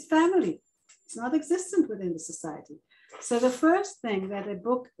 Where is his family? It's not existent within the society. So the first thing that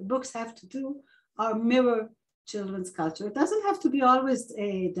books have to do are mirror children's culture. It doesn't have to be always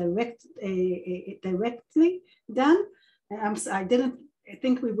directly done. I didn't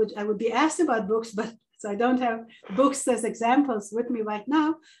think I would be asked about books, but so I don't have books as examples with me right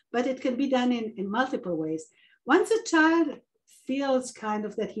now, but it can be done in multiple ways. Once a child feels kind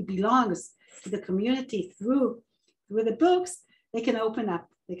of that he belongs to the community through the books, they can open up.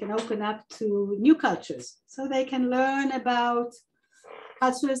 They can open up to new cultures. So they can learn about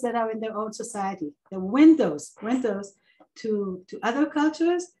cultures that are in their own society, the windows to other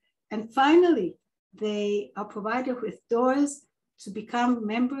cultures. And finally, they are provided with doors to become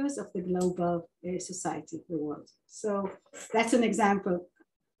members of the global society, the world. So that's an example.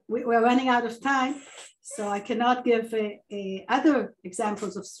 We're running out of time, so I cannot give other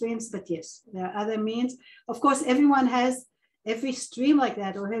examples of streams, but yes, there are other means. Of course, every stream like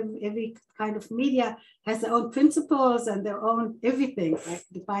that, or every kind of media has their own principles and their own everything, like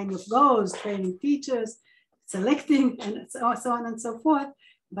defining of goals, training teachers, selecting, and so on and so forth.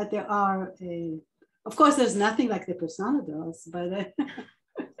 But there are, of course, there's nothing like the persona dolls, but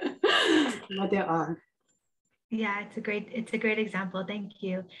there are. Yeah, it's a great example. Thank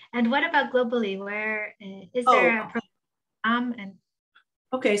you. And what about globally? Where is there a program? And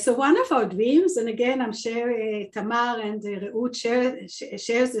okay, so one of our dreams, and again, I'm sure Tamar and Reut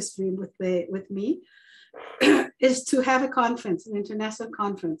shares this dream with me, is to have a conference, an international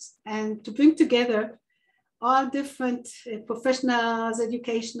conference, and to bring together all different professionals,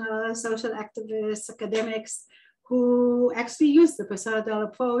 educational, social activists, academics, who actually use the persona doll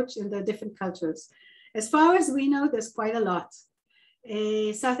approach in their different cultures. As far as we know, there's quite a lot.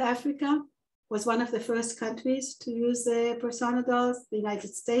 South Africa was one of the first countries to use the persona dolls. The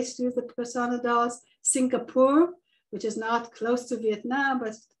United States used the persona dolls. Singapore, which is not close to Vietnam,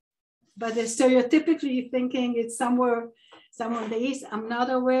 but they're stereotypically thinking it's somewhere in the east. I'm not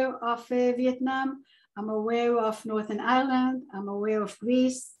aware of Vietnam. I'm aware of Northern Ireland. I'm aware of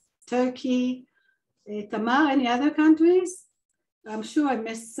Greece, Turkey, Tamar, any other countries? I'm sure I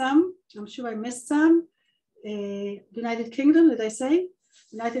missed some. United Kingdom, did I say?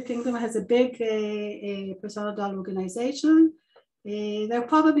 United Kingdom has a big persona doll organization. There are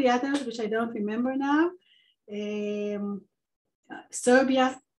probably others which I don't remember now.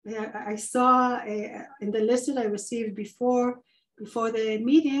 Serbia, I saw in the list that I received before the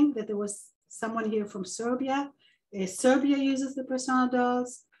meeting that there was someone here from Serbia. Serbia uses the persona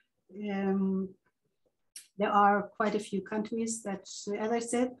dolls. There are quite a few countries that, as I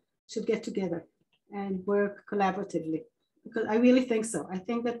said, should get together and work collaboratively, because I really think so. I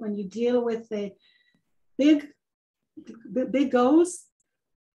think that when you deal with the big goals,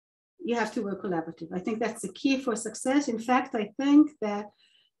 you have to work collaborative. I think that's the key for success. In fact, I think that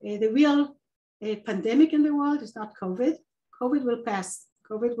the real pandemic in the world is not COVID. COVID will pass.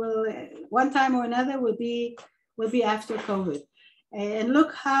 COVID will, one time or another, will be after COVID. And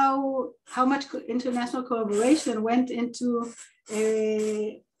look how much international collaboration went into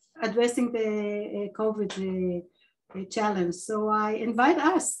addressing the COVID challenge. So I invite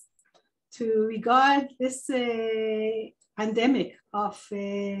us to regard this pandemic of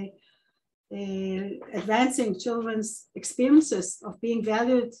advancing children's experiences of being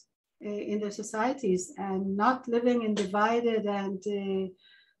valued in their societies and not living in divided and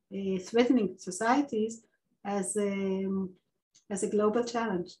threatening societies as a global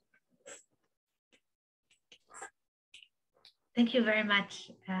challenge. Thank you very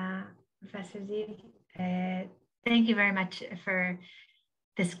much, Professor Ziv. Thank you very much for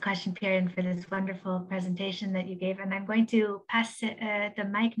this question period and for this wonderful presentation that you gave. And I'm going to pass the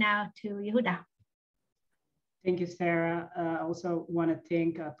mic now to Yehuda. Thank you, Sarah. I also want to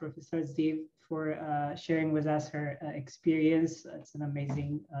thank Professor Ziv for sharing with us her experience. It's an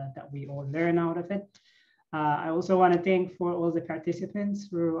amazing that we all learn out of it. I also want to thank for all the participants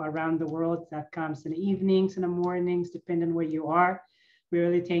who are around the world that comes in the evenings and the mornings, depending where you are. We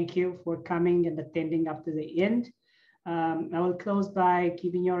really thank you for coming and attending up to the end. I will close by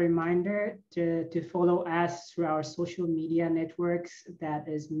giving you a reminder to follow us through our social media networks. That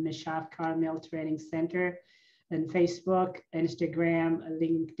is Mishaf Carmel Training Center and Facebook, Instagram,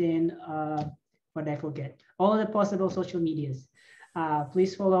 LinkedIn, what did I forget? All the possible social medias.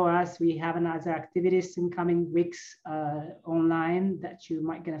 Please follow us. We have another activities in coming weeks online that you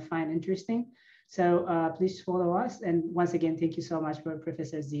might gonna find interesting. So please follow us. And once again, thank you so much for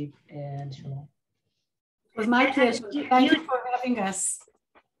Professor Ziv and Shalom. It was my pleasure. Thank you for having us.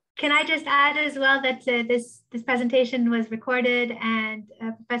 Can I just add as well that this presentation was recorded and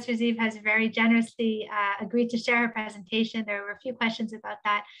Professor Ziv has very generously agreed to share her presentation. There were a few questions about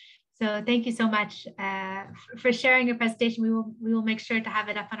that. So thank you so much for sharing your presentation. We will make sure to have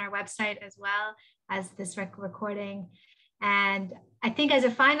it up on our website as well as this recording. And I think as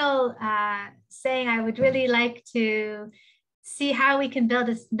a final saying, I would really like to see how we can build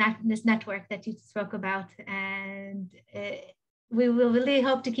this network that you spoke about. And we will really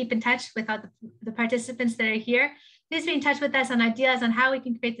hope to keep in touch with all the participants that are here. Please be in touch with us on ideas on how we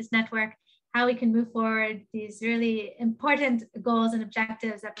can create this network, how we can move forward these really important goals and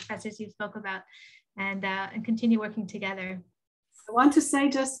objectives that Professor Ziv spoke about, and continue working together. I want to say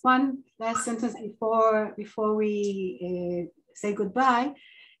just one last sentence before we say goodbye.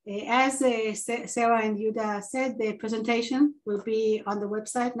 As Sarah and Yehuda said, the presentation will be on the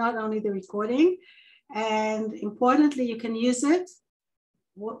website, not only the recording. And importantly, you can use it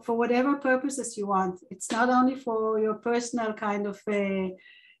for whatever purposes you want. It's not only for your personal kind of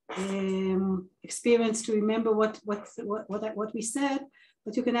experience to remember what we said,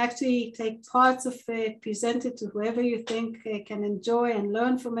 but you can actually take parts of it, present it to whoever you think can enjoy and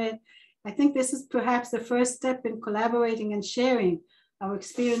learn from it. I think this is perhaps the first step in collaborating and sharing our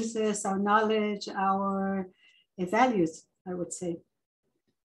experiences, our knowledge, our values, I would say.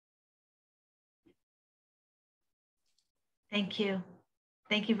 Thank you.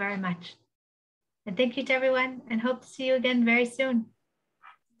 Thank you very much. And thank you to everyone, and hope to see you again very soon.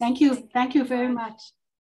 Thank you. Thank you very much.